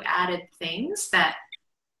value added things that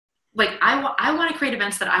like I want to create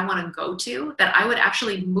events that I want to go to, that I would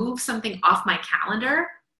actually move something off my calendar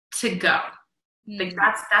to go. Like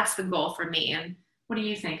that's the goal for me. And what do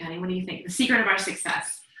you think, honey? What do you think? The secret of our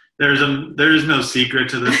success? There is no secret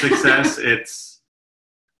to the success.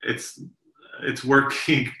 It's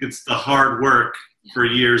working. It's the hard work for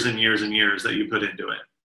years and years and years that you put into it.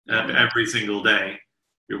 Every single day,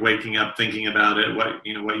 you're waking up thinking about it. What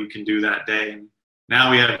you can do that day. And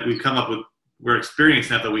now we've come up with. We're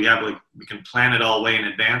experiencing that we can plan it all way in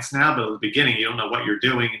advance now. But at the beginning, you don't know what you're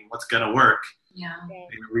doing and what's going to work. Yeah.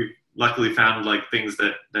 We've luckily found like things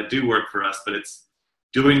that do work for us. But it's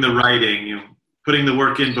doing the writing. Putting the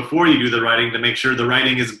work in before you do the writing to make sure the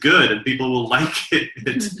writing is good and people will like it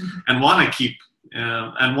and want to keep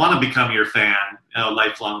and want to become your fan, a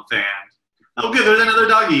lifelong fan. Oh, good. There's another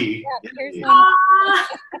doggy. Yeah, here's one.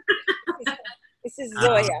 This is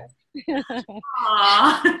Zoya.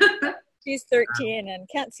 She's 13 and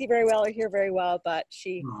can't see very well or hear very well, but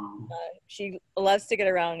she loves to get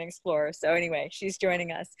around and explore. So anyway, she's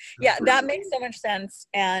joining us. Yeah, that makes so much sense.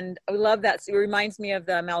 And I love that. So it reminds me of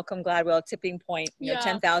the Malcolm Gladwell tipping point,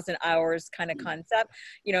 10,000 hours kind of concept.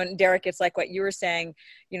 And Derek, it's like what you were saying,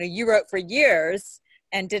 you wrote for years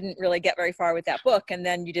and didn't really get very far with that book. And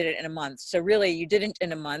then you did it in a month. So really you didn't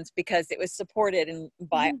in a month because it was supported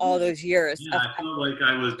by all those years. Yeah, I felt like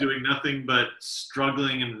I was doing nothing but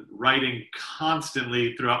struggling and writing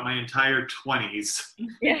constantly throughout my entire 20s.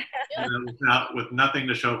 Yeah. With nothing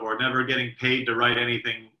to show for it, never getting paid to write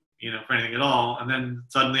anything, for anything at all. And then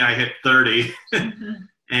suddenly I hit 30 and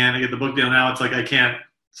I get the book deal. Now it's like, I can't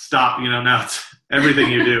stop, now it's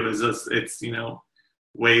everything you do is just, it's,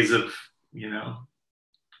 ways of,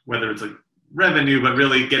 whether it's like revenue, but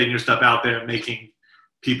really getting your stuff out there and making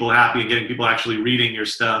people happy and getting people actually reading your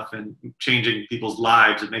stuff and changing people's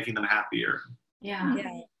lives and making them happier. Yeah.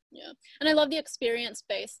 And I love the experience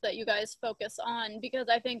base that you guys focus on, because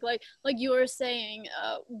I think like you were saying,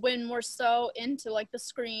 when we're so into like the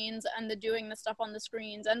screens and the doing the stuff on the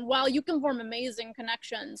screens, and while you can form amazing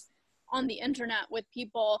connections on the internet with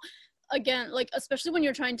people, again, like especially when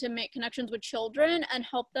you're trying to make connections with children and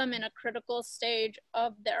help them in a critical stage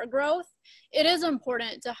of their growth, it is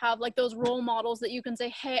important to have like those role models that you can say,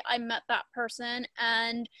 hey, I met that person,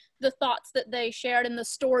 and the thoughts that they shared and the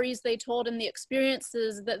stories they told and the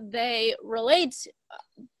experiences that they relate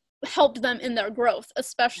helped them in their growth,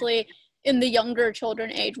 especially in the younger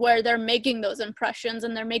children age, where they're making those impressions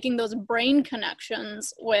and they're making those brain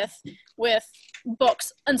connections with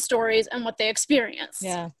books and stories and what they experience.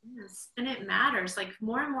 Yeah. Yes. And it matters. Like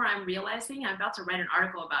more and more I'm realizing, I'm about to write an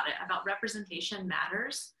article about it, about representation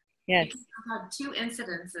matters. Yes. Because I've had 2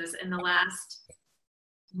 incidences in the last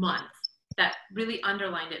month that really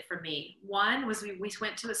underlined it for me. One was we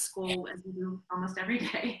went to a school, as we do almost every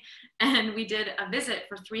day, and we did a visit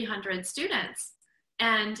for 300 students.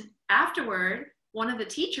 And afterward, one of the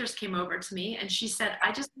teachers came over to me and she said,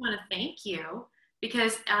 I just want to thank you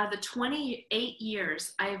because out of the 28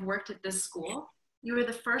 years I have worked at this school, you were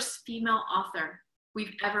the first female author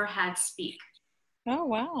we've ever had speak. Oh,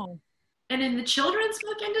 wow. And in the children's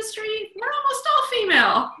book industry, we're almost all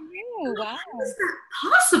female. Oh, wow. How is that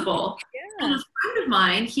possible? Yeah. And a friend of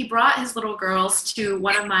mine, he brought his little girls to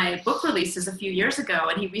one of my book releases a few years ago,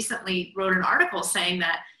 and he recently wrote an article saying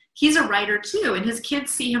that he's a writer too, and his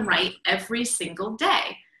kids see him write every single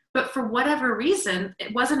day. But for whatever reason,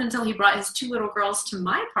 it wasn't until he brought his 2 little girls to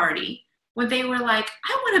my party when they were like,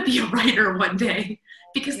 I want to be a writer one day,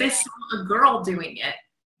 because they saw a girl doing it.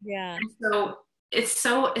 Yeah. And so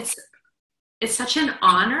it's such an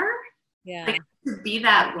honor, like, to be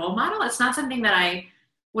that role model. It's not something that I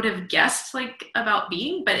would have guessed like about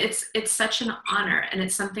being, but it's such an honor, and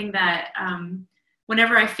it's something that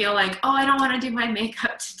whenever I feel like, oh, I don't want to do my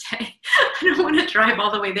makeup today, I don't want to drive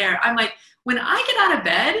all the way there, I'm like, when I get out of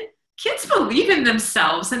bed, kids believe in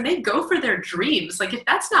themselves and they go for their dreams. Like if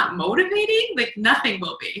that's not motivating, like nothing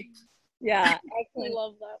will be. Yeah, I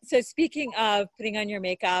love that. So speaking of putting on your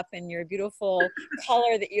makeup and your beautiful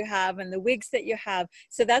color that you have and the wigs that you have,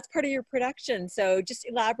 so that's part of your production. So just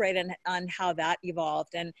elaborate on how that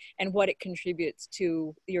evolved and what it contributes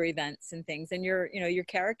to your events and things and your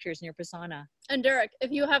characters and your persona. And Derek,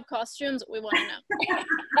 if you have costumes, we want to know.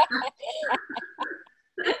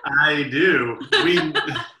 I do. We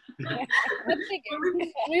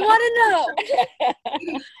want to know.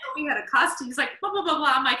 We had a costume. He's like, blah, blah, blah,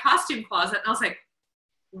 blah, my costume closet. And I was like,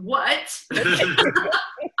 what?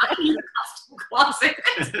 I need a costume closet.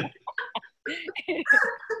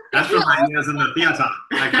 That's from my years in the theater.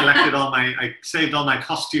 I saved all my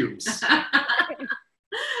costumes.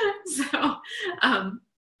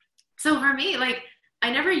 So for me, like,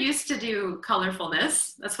 I never used to do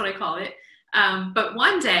colorfulness. That's what I call it. But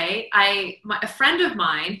one day, a friend of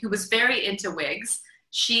mine who was very into wigs,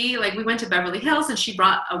 we went to Beverly Hills and she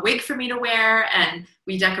brought a wig for me to wear, and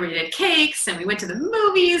we decorated cakes and we went to the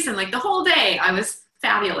movies, and like the whole day I was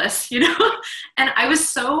fabulous, you know? And I was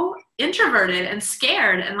so introverted and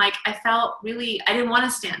scared, and like I didn't want to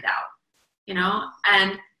stand out, you know?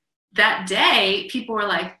 And that day people were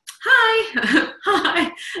like, hi,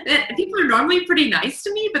 hi. And people are normally pretty nice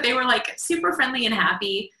to me, but they were like super friendly and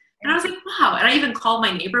happy. And I was like, wow. And I even called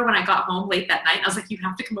my neighbor when I got home late that night. I was like, you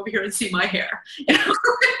have to come over here and see my hair. You know?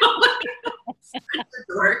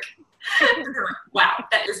 Dork. And they're like, wow,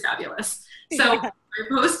 that is fabulous. So I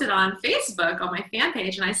posted on Facebook on my fan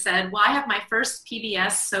page and I said, well, I have my first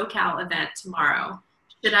PBS SoCal event tomorrow.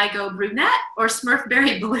 Should I go brunette or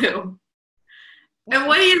Smurfberry blue? And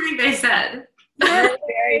what do you think they said?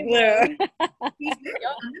 Very blue. And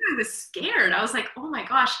then I was scared. I was like, oh my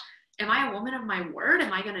gosh, am I a woman of my word?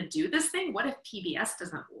 Am I going to do this thing? What if PBS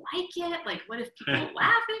doesn't like it? Like, what if people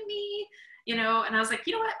laugh at me? You know, and I was like,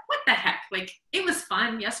 you know what the heck? Like, it was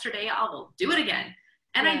fun yesterday. I'll do it again.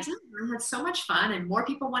 And I did. I had so much fun, and more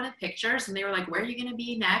people wanted pictures, and they were like, where are you going to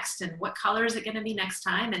be next? And what color is it going to be next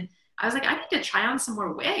time? And I was like, I need to try on some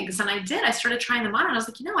more wigs. And I did. I started trying them on, and I was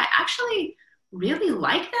like, you know, I actually really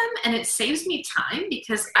like them, and it saves me time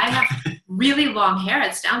because I have really long hair.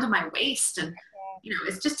 It's down to my waist, and you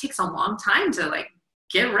know, it just takes a long time to like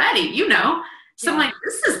get ready, you know. So I'm like,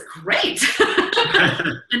 this is great.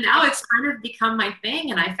 And now it's kind of become my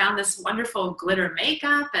thing, and I found this wonderful glitter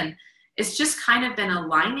makeup, and it's just kind of been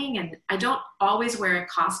aligning. And I don't always wear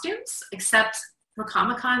costumes except for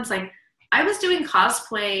Comic-Cons. Like, I was doing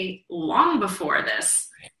cosplay long before this,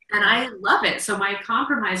 and I love it. So my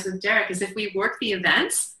compromise with Derek is if we work the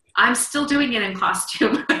events, I'm still doing it in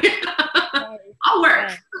costume. I'll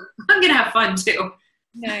work. I'm going to have fun too.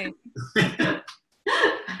 Nice.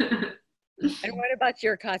 And what about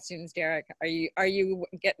your costumes, Derek? Are you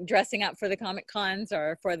dressing up for the Comic Cons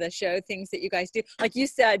or for the show things that you guys do? Like you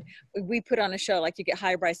said, we put on a show, like you get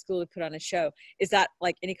hired by school to put on a show. Is that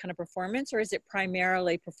like any kind of performance, or is it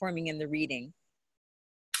primarily performing in the reading?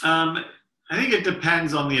 I think it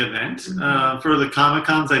depends on the event. For the Comic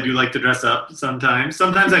Cons, I do like to dress up sometimes.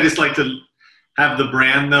 Sometimes I just like to have the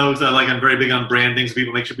brand though. So I'm very big on branding, so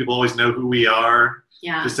make sure people always know who we are.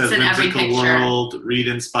 Yeah, just as Whimsical World, Read,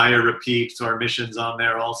 Inspire, Repeat. So our mission's on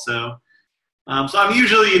there also. So I'm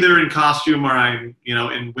usually either in costume or I'm,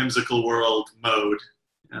 in Whimsical World mode.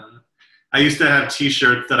 I used to have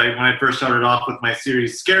T-shirts that when I first started off with my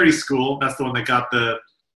series, Scary School. That's the one that got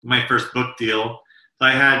my first book deal. So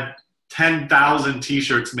I had 10,000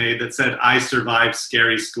 T-shirts made that said, "I survived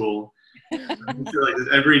Scary School." I feel like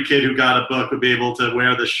every kid who got a book would be able to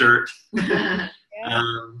wear the shirt.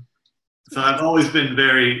 So I've always been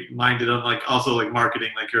very minded on also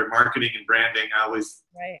marketing, your marketing and branding. I thought was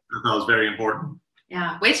very important.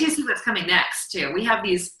 Yeah. Wait till you see what's coming next too. We have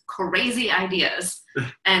these crazy ideas.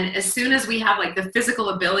 And as soon as we have the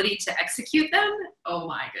physical ability to execute them, oh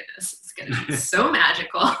my goodness, it's going to be so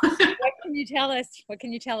magical. What can you tell us? What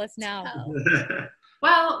can you tell us now?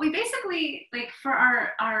 Well, we basically, for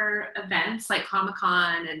our events like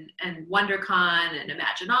Comic-Con and WonderCon and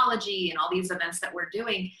Imaginology and all these events that we're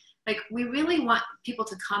doing, we really want people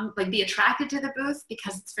to come, be attracted to the booth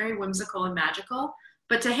because it's very whimsical and magical,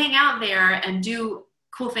 but to hang out there and do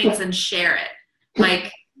cool things and share it. Sorry,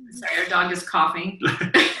 our dog is coughing.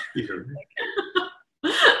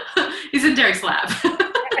 He's in Derek's lab.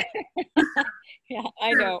 Yeah,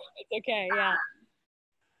 I know. It's okay, yeah.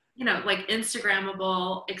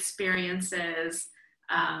 Instagrammable experiences.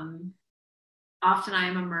 Often I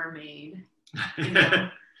am a mermaid.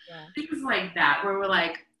 Things like that, where we're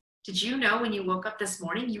like, did you know when you woke up this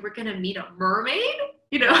morning you were going to meet a mermaid?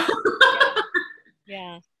 Yeah.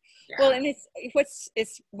 Well, and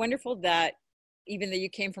it's wonderful that even though you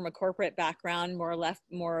came from a corporate background, more left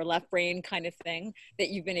brain kind of thing, that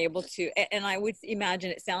you've been able to, and I would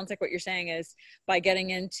imagine it sounds like what you're saying is by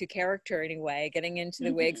getting into character anyway, getting into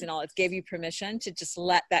the wigs and all, it gave you permission to just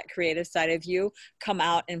let that creative side of you come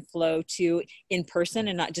out and flow to in person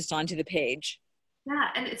and not just onto the page. Yeah,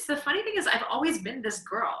 and it's the funny thing is I've always been this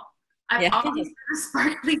girl. I've always been a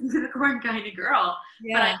sparkly unicorn kind of girl.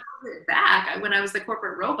 Yeah. But I held it back when I was the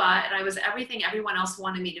corporate robot and I was everything everyone else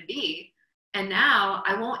wanted me to be. And now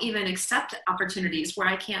I won't even accept opportunities where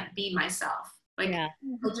I can't be myself. I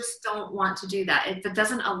just don't want to do that. If it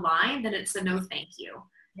doesn't align, then it's a no thank you.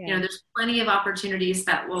 Yeah. There's plenty of opportunities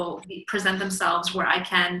that will present themselves where I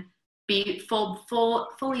can be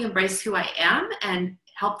fully embrace who I am and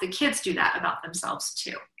help the kids do that about themselves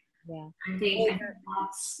too. Yeah. I think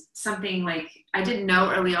that's something like I didn't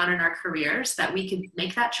know early on in our careers that we could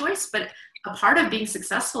make that choice, but a part of being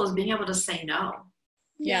successful is being able to say no.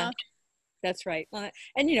 Yeah. That's right.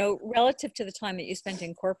 And, you know, relative to the time that you spent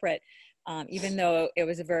in corporate, even though it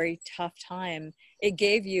was a very tough time, it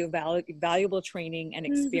gave you valuable training and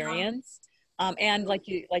experience. And like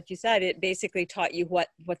you said, it basically taught you what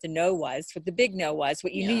the no was, what the big no was,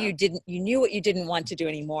 what you knew what you didn't want to do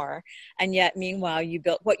anymore. And yet, meanwhile,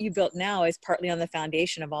 what you built now is partly on the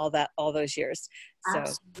foundation of all those years. So.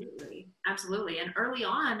 Absolutely. And early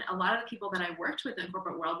on, a lot of the people that I worked with in the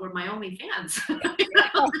corporate world were my only fans.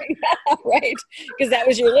 Right. Because that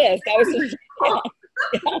was your list. That was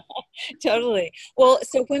yeah, totally. Well,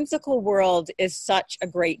 so Whimsical World is such a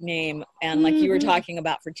great name. And like you were talking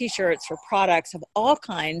about, for t-shirts, for products of all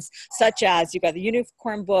kinds, such as you got the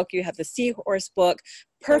unicorn book, you have the seahorse book,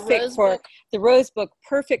 perfect for the rose book,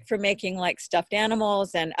 perfect for making like stuffed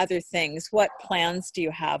animals and other things. What plans do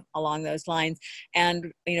you have along those lines?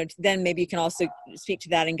 And, you know, then maybe you can also speak to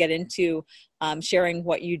that and get into sharing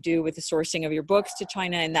what you do with the sourcing of your books to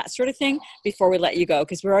China and that sort of thing before we let you go,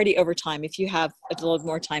 because we're already over time. If you have a little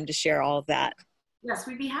more time to share all of that. Yes,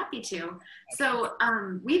 we'd be happy to. So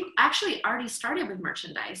we've actually already started with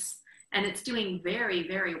merchandise, and it's doing very,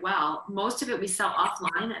 very well. Most of it we sell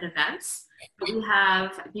offline at events. But we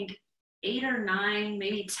have, I think, 8 or 9,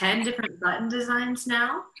 maybe 10 different button designs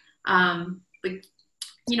now. Like,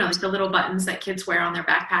 you know, like the little buttons that kids wear on their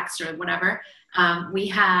backpacks or whatever. We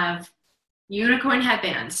have unicorn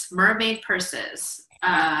headbands, mermaid purses.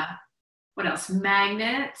 What else?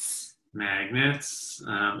 Magnets,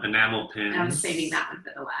 enamel pins. I'm saving that one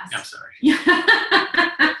for the last. I'm sorry.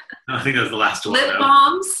 I think that was the last one. Lip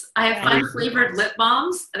balms. I have fun flavored lip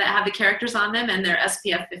balms that have the characters on them, and they're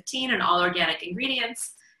SPF 15 and all organic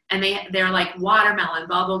ingredients. And they're like watermelon,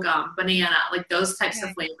 bubblegum, banana, like those types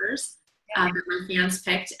of flavors that my fans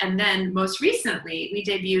picked. And then most recently, we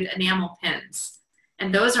debuted enamel pins.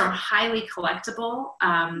 And those are highly collectible.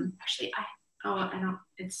 Actually,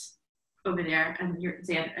 it's over there. And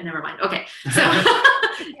never mind. Okay. So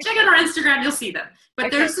check out our Instagram, you'll see them.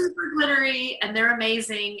 But they're super glittery and they're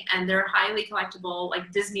amazing and they're highly collectible,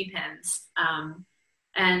 like Disney pins.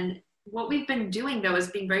 And what we've been doing though is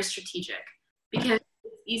being very strategic, because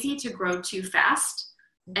it's easy to grow too fast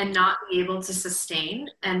and not be able to sustain.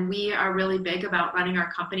 And we are really big about running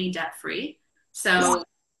our company debt free. So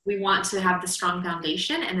we want to have the strong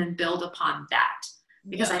foundation and then build upon that,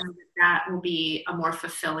 because I know that will be a more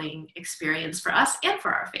fulfilling experience for us and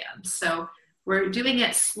for our fans. So we're doing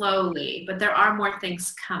it slowly, but there are more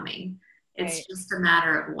things coming. It's just a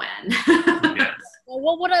matter of when.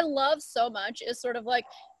 Well, what I love so much is sort of like,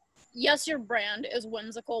 yes, your brand is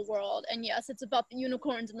Whimsical World, and yes, it's about the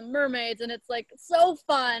unicorns and the mermaids, and it's like so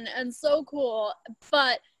fun and so cool,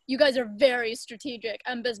 but you guys are very strategic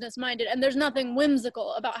and business minded, and there's nothing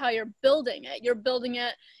whimsical about how you're building it. You're building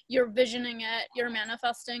it, you're visioning it, you're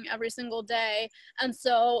manifesting every single day. And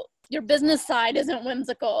so your business side isn't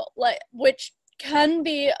whimsical, like, which can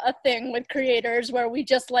be a thing with creators, where we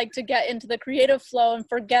just like to get into the creative flow and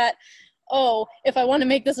forget, oh, if I want to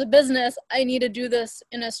make this a business, I need to do this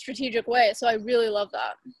in a strategic way. So I really love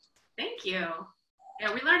that. Thank you.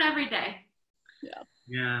 Yeah, we learn every day.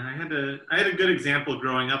 Yeah, I had a good example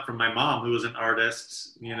growing up from my mom, who was an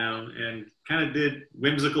artist, you know, and kind of did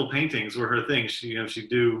whimsical paintings were her thing. She'd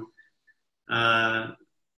do, her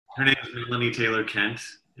name is Melanie Taylor Kent,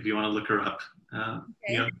 if you want to look her up.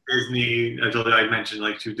 You know, Disney, I mentioned,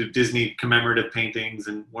 like, she would do Disney commemorative paintings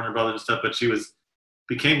and Warner Brothers and stuff, but she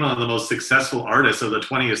became one of the most successful artists of the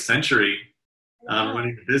 20th century,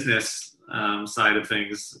 running the business side of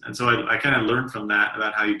things. And so I kind of learned from that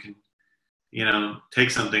about how you can, you know,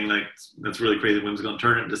 take something like that's really crazy, whimsical, and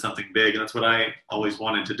turn it into something big. And that's what I always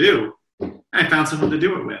wanted to do. I found someone to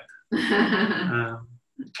do it with.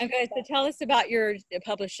 Okay, so tell us about your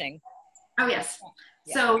publishing. Oh, yes.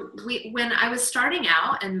 Yeah. So when I was starting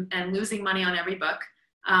out and losing money on every book,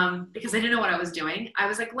 because I didn't know what I was doing, I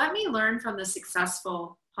was like, let me learn from the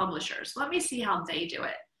successful publishers. Let me see how they do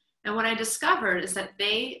it. And what I discovered is that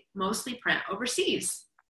they mostly print overseas.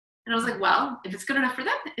 And I was like, well, if it's good enough for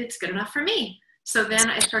them, it's good enough for me. So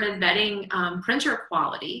then I started vetting printer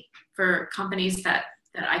quality for companies that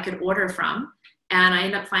I could order from. And I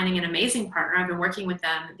ended up finding an amazing partner. I've been working with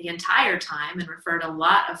them the entire time and referred a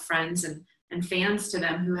lot of friends and fans to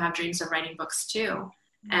them who have dreams of writing books too.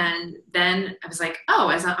 And then I was like, oh,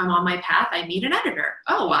 as I'm on my path, I meet an editor.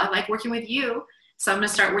 Oh, I like working with you, so I'm going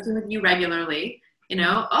to start working with you regularly. You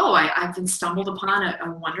know, oh, I've been stumbled upon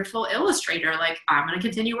a wonderful illustrator. Like, I'm going to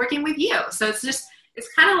continue working with you. So it's just,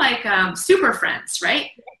 it's kind of like super friends,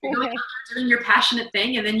 right? You're going out there doing your passionate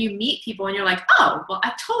thing, and then you meet people and you're like, oh, well,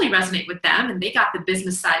 I totally resonate with them, and they got the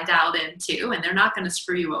business side dialed in too, and they're not going to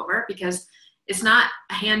screw you over, because it's not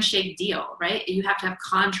a handshake deal, right? You have to have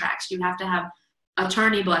contracts, you have to have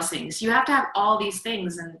attorney blessings, you have to have all these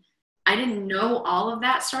things. And I didn't know all of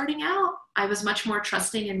that starting out. I was much more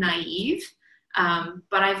trusting and naive,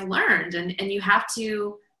 but I've learned, and you have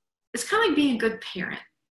to, it's kind of like being a good parent.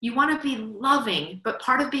 You want to be loving, but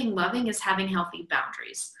part of being loving is having healthy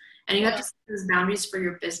boundaries. And you have to set those boundaries for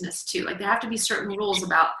your business too. Like there have to be certain rules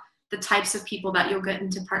about the types of people that you'll get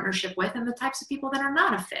into partnership with and the types of people that are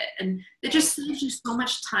not a fit. And it just saves you so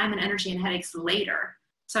much time and energy and headaches later.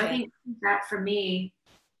 So I think that for me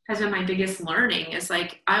has been my biggest learning, is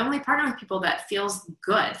like, I only partner with people that feels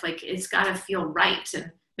good. Like it's got to feel right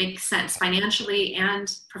and make sense financially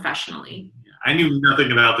and professionally. I knew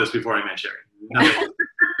nothing about this before I met Sheri. Nothing.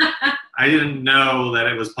 I didn't know that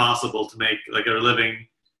it was possible to make like a living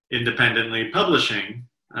independently publishing.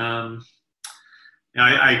 I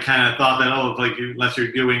kind of thought that, unless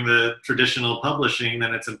you're doing the traditional publishing,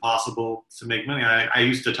 then it's impossible to make money. I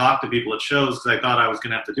used to talk to people at shows because I thought I was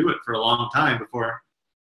going to have to do it for a long time before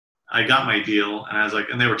I got my deal. And I was like,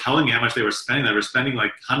 and they were telling me how much they were spending. They were spending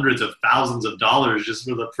like hundreds of thousands of dollars just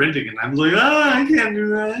for the printing. And I was like, I can't do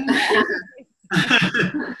that.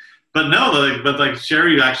 But no, but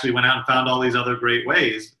Sheri actually went out and found all these other great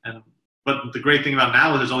ways. But the great thing about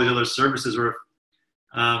now is there's all these other services where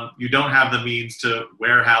you don't have the means to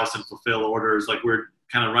warehouse and fulfill orders. Like we're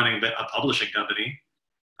kind of running a publishing company.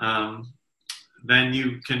 Then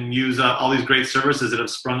you can use all these great services that have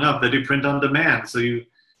sprung up that do print on demand. So you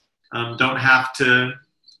don't have to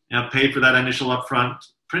pay for that initial upfront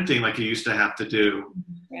printing like you used to have to do.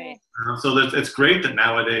 Right. So it's great that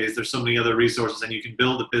nowadays there's so many other resources and you can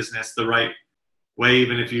build a business the right way.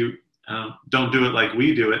 Even if you don't do it like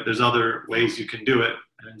we do it, there's other ways you can do it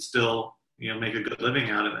and still make a good living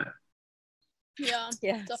out of it. Yeah.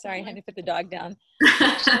 Definitely. Sorry, I had to put the dog down.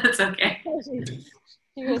 That's okay.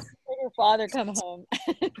 She was let her father come home.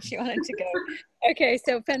 She wanted to go. Okay,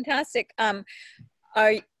 so fantastic. So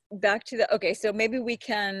maybe we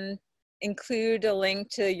can include a link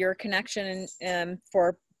to your connection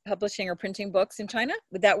for publishing or printing books in China.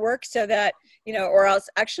 Would that work? So that, or else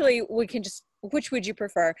actually we can just, which would you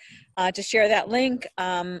prefer, to share that link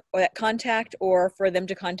or that contact, or for them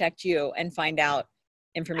to contact you and find out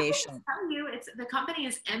information? I'll tell you, the company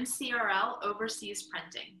is MCRL Overseas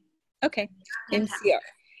Printing. Okay, MCR.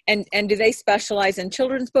 And do they specialize in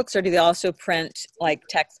children's books, or do they also print like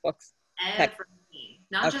textbooks? Everything,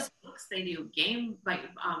 not just books. They do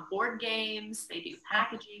board games. They do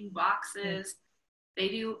packaging, boxes. They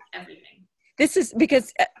do everything. This is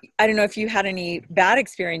because I don't know if you had any bad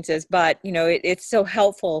experiences, but it's so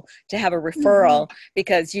helpful to have a referral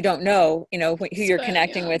because you don't know, who you're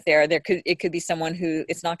connecting with there. It could be someone who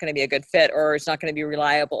it's not going to be a good fit or it's not going to be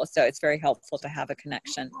reliable. So it's very helpful to have a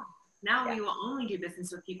connection. Now we will only do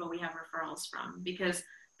business with people we have referrals from because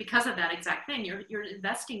of that exact thing. You're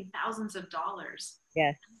investing thousands of dollars. Yeah.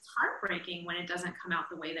 And it's heartbreaking when it doesn't come out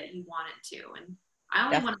the way that you want it to. And I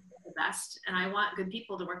only want to work with the best, and I want good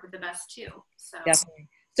people to work with the best too. So definitely.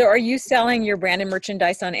 So are you selling your branded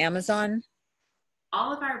merchandise on Amazon?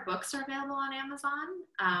 All of our books are available on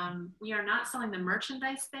Amazon. We are not selling the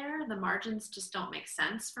merchandise there. The margins just don't make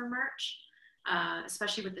sense for merch,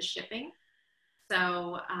 especially with the shipping.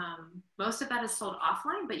 So most of that is sold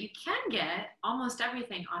offline, but you can get almost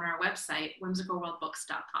everything on our website,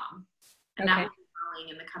 whimsicalworldbooks.com. And that will be growing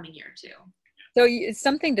in the coming year too. So it's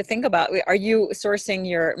something to think about. Are you sourcing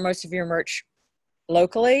most of your merch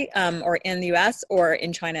locally or in the US or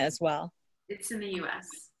in China as well? It's in the US.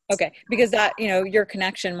 Okay, because that, your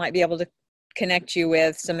connection might be able to connect you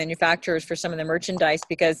with some manufacturers for some of the merchandise,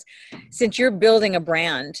 because since you're building a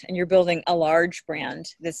brand and you're building a large brand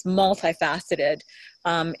that's multifaceted,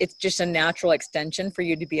 it's just a natural extension for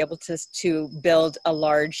you to be able to build a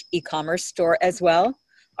large e-commerce store as well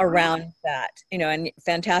around that, and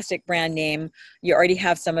fantastic brand name. You already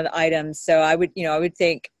have some of the items. So I would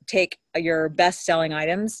think take your best selling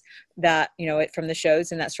items that, from the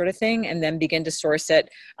shows and that sort of thing, and then begin to source it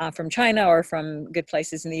from China or from good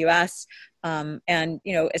places in the US. And,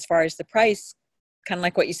 as far as the price, kind of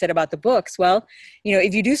like what you said about the books, well,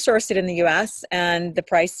 if you do source it in the US and the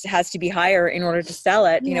price has to be higher in order to sell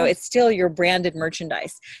it, it's still your branded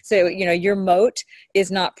merchandise. So, your moat is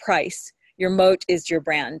not price. Your moat is your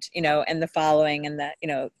brand, and the following and that,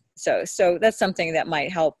 so that's something that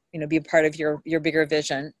might help, be a part of your bigger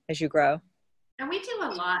vision as you grow. And we do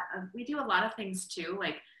a lot of things too.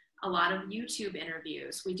 Like a lot of YouTube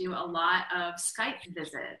interviews. We do a lot of Skype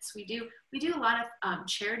visits. We do a lot of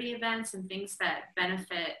charity events and things that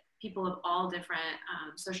benefit people of all different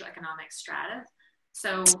socioeconomic strata.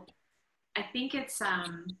 So I think it's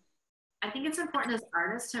important as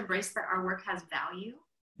artists to embrace that our work has value,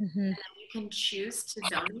 and that you can choose to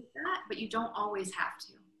donate that, but you don't always have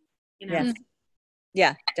to. You know? Yes.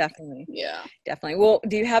 Yeah, definitely. Yeah, definitely. Well,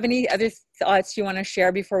 do you have any other thoughts you want to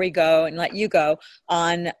share before we go and let you go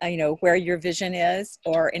on, where your vision is,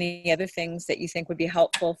 or any other things that you think would be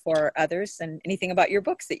helpful for others, and anything about your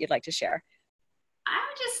books that you'd like to share? I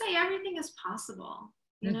would just say everything is possible.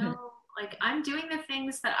 You know, like I'm doing the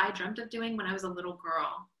things that I dreamt of doing when I was a little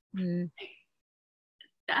girl. Like,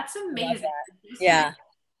 that's amazing. That. Yeah.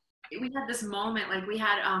 We had this moment, like we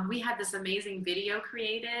had this amazing video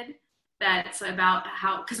created that's about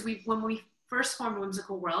how, because when we first formed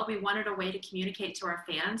Whimsical World, we wanted a way to communicate to our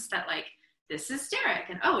fans that, like, this is Derek,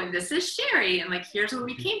 and this is Sheri, and like here's where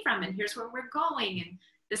we came from, and here's where we're going, and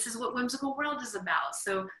this is what Whimsical World is about.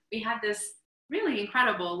 So we had this really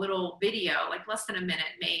incredible little video, like less than a minute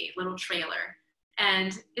made, little trailer.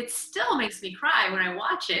 And it still makes me cry when I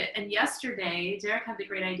watch it. And yesterday, Derek had the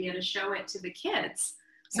great idea to show it to the kids.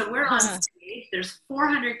 So we're on stage, there's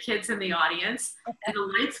 400 kids in the audience, and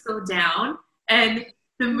the lights go down, and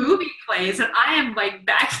the movie plays, and I am like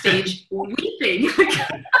backstage weeping.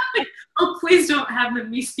 Oh, please don't have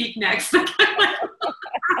me speak next.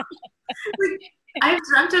 I've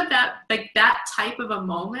dreamt of that type of a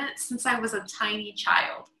moment since I was a tiny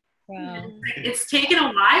child. Wow. It's taken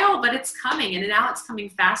a while, but it's coming, and now it's coming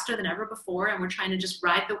faster than ever before, and we're trying to just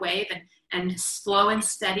ride the wave and slow and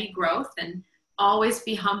steady growth, and always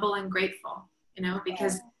be humble and grateful,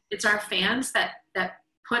 because it's our fans that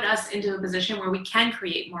put us into a position where we can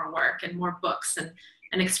create more work and more books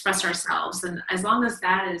and express ourselves. And as long as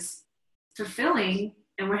that is fulfilling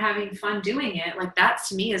and we're having fun doing it, like that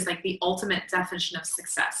to me is like the ultimate definition of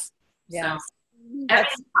success. Yeah. So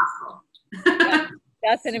everything's possible.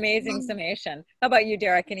 That's an amazing summation. How about you,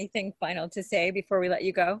 Derek? Anything final to say before we let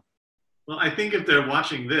you go? Well, I think if they're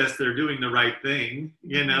watching this, they're doing the right thing.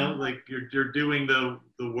 Like you're doing the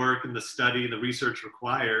work and the study and the research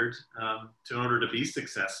required in order to be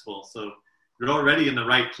successful. So you're already in the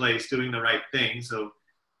right place, doing the right thing. So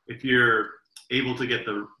if you're able to get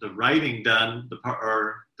the writing done,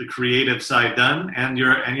 or the creative side done, and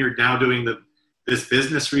you're now doing this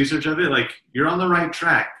business research of it, like you're on the right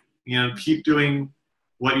track. Keep doing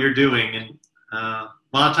what you're doing, and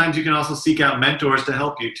a lot of times you can also seek out mentors to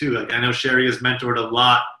help you too. Like I know Sheri has mentored a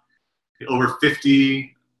lot, over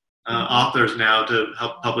 50 authors now to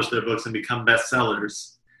help publish their books and become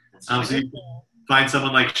bestsellers. So you find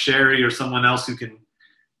someone like Sheri or someone else who can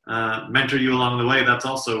mentor you along the way. That's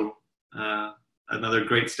also another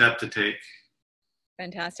great step to take.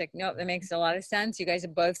 Fantastic. No, that makes a lot of sense. You guys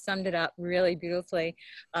have both summed it up really beautifully.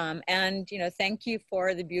 And, thank you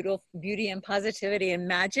for the beauty and positivity and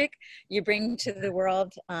magic you bring to the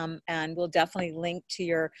world. And we'll definitely link to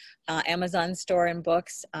your Amazon store and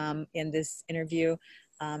books in this interview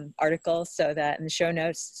article, so that in the show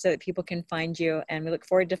notes, so that people can find you. And we look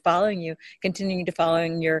forward to continuing to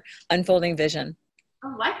following your unfolding vision.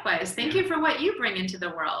 Oh, likewise. Thank you for what you bring into the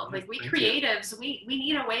world. Like we creatives, we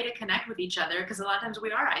need a way to connect with each other, because a lot of times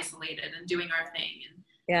we are isolated and doing our thing. And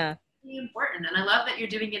yeah. It's really important. And I love that you're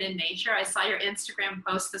doing it in nature. I saw your Instagram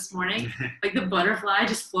post this morning, like the butterfly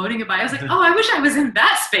just floating by. I was like, oh, I wish I was in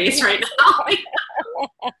that space right now. I love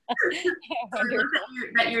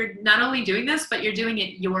that you're not only doing this, but you're doing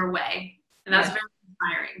it your way. And that's very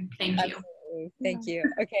inspiring. Thank you. Absolutely. Thank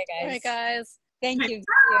you. Okay, guys. All right, guys. Thank you.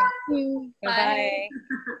 Bye. Bye.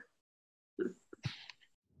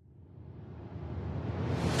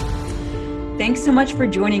 Thanks so much for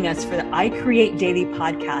joining us for the I Create Daily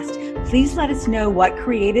podcast. Please let us know what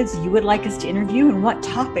creatives you would like us to interview and what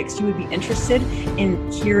topics you would be interested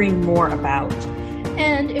in hearing more about.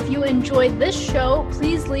 And if you enjoyed this show,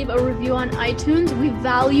 please leave a review on iTunes. We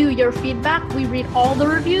value your feedback. We read all the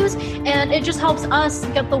reviews, and it just helps us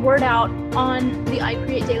get the word out on the I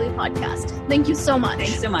Create Daily podcast. Thank you so much.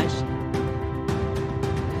 Thanks so much.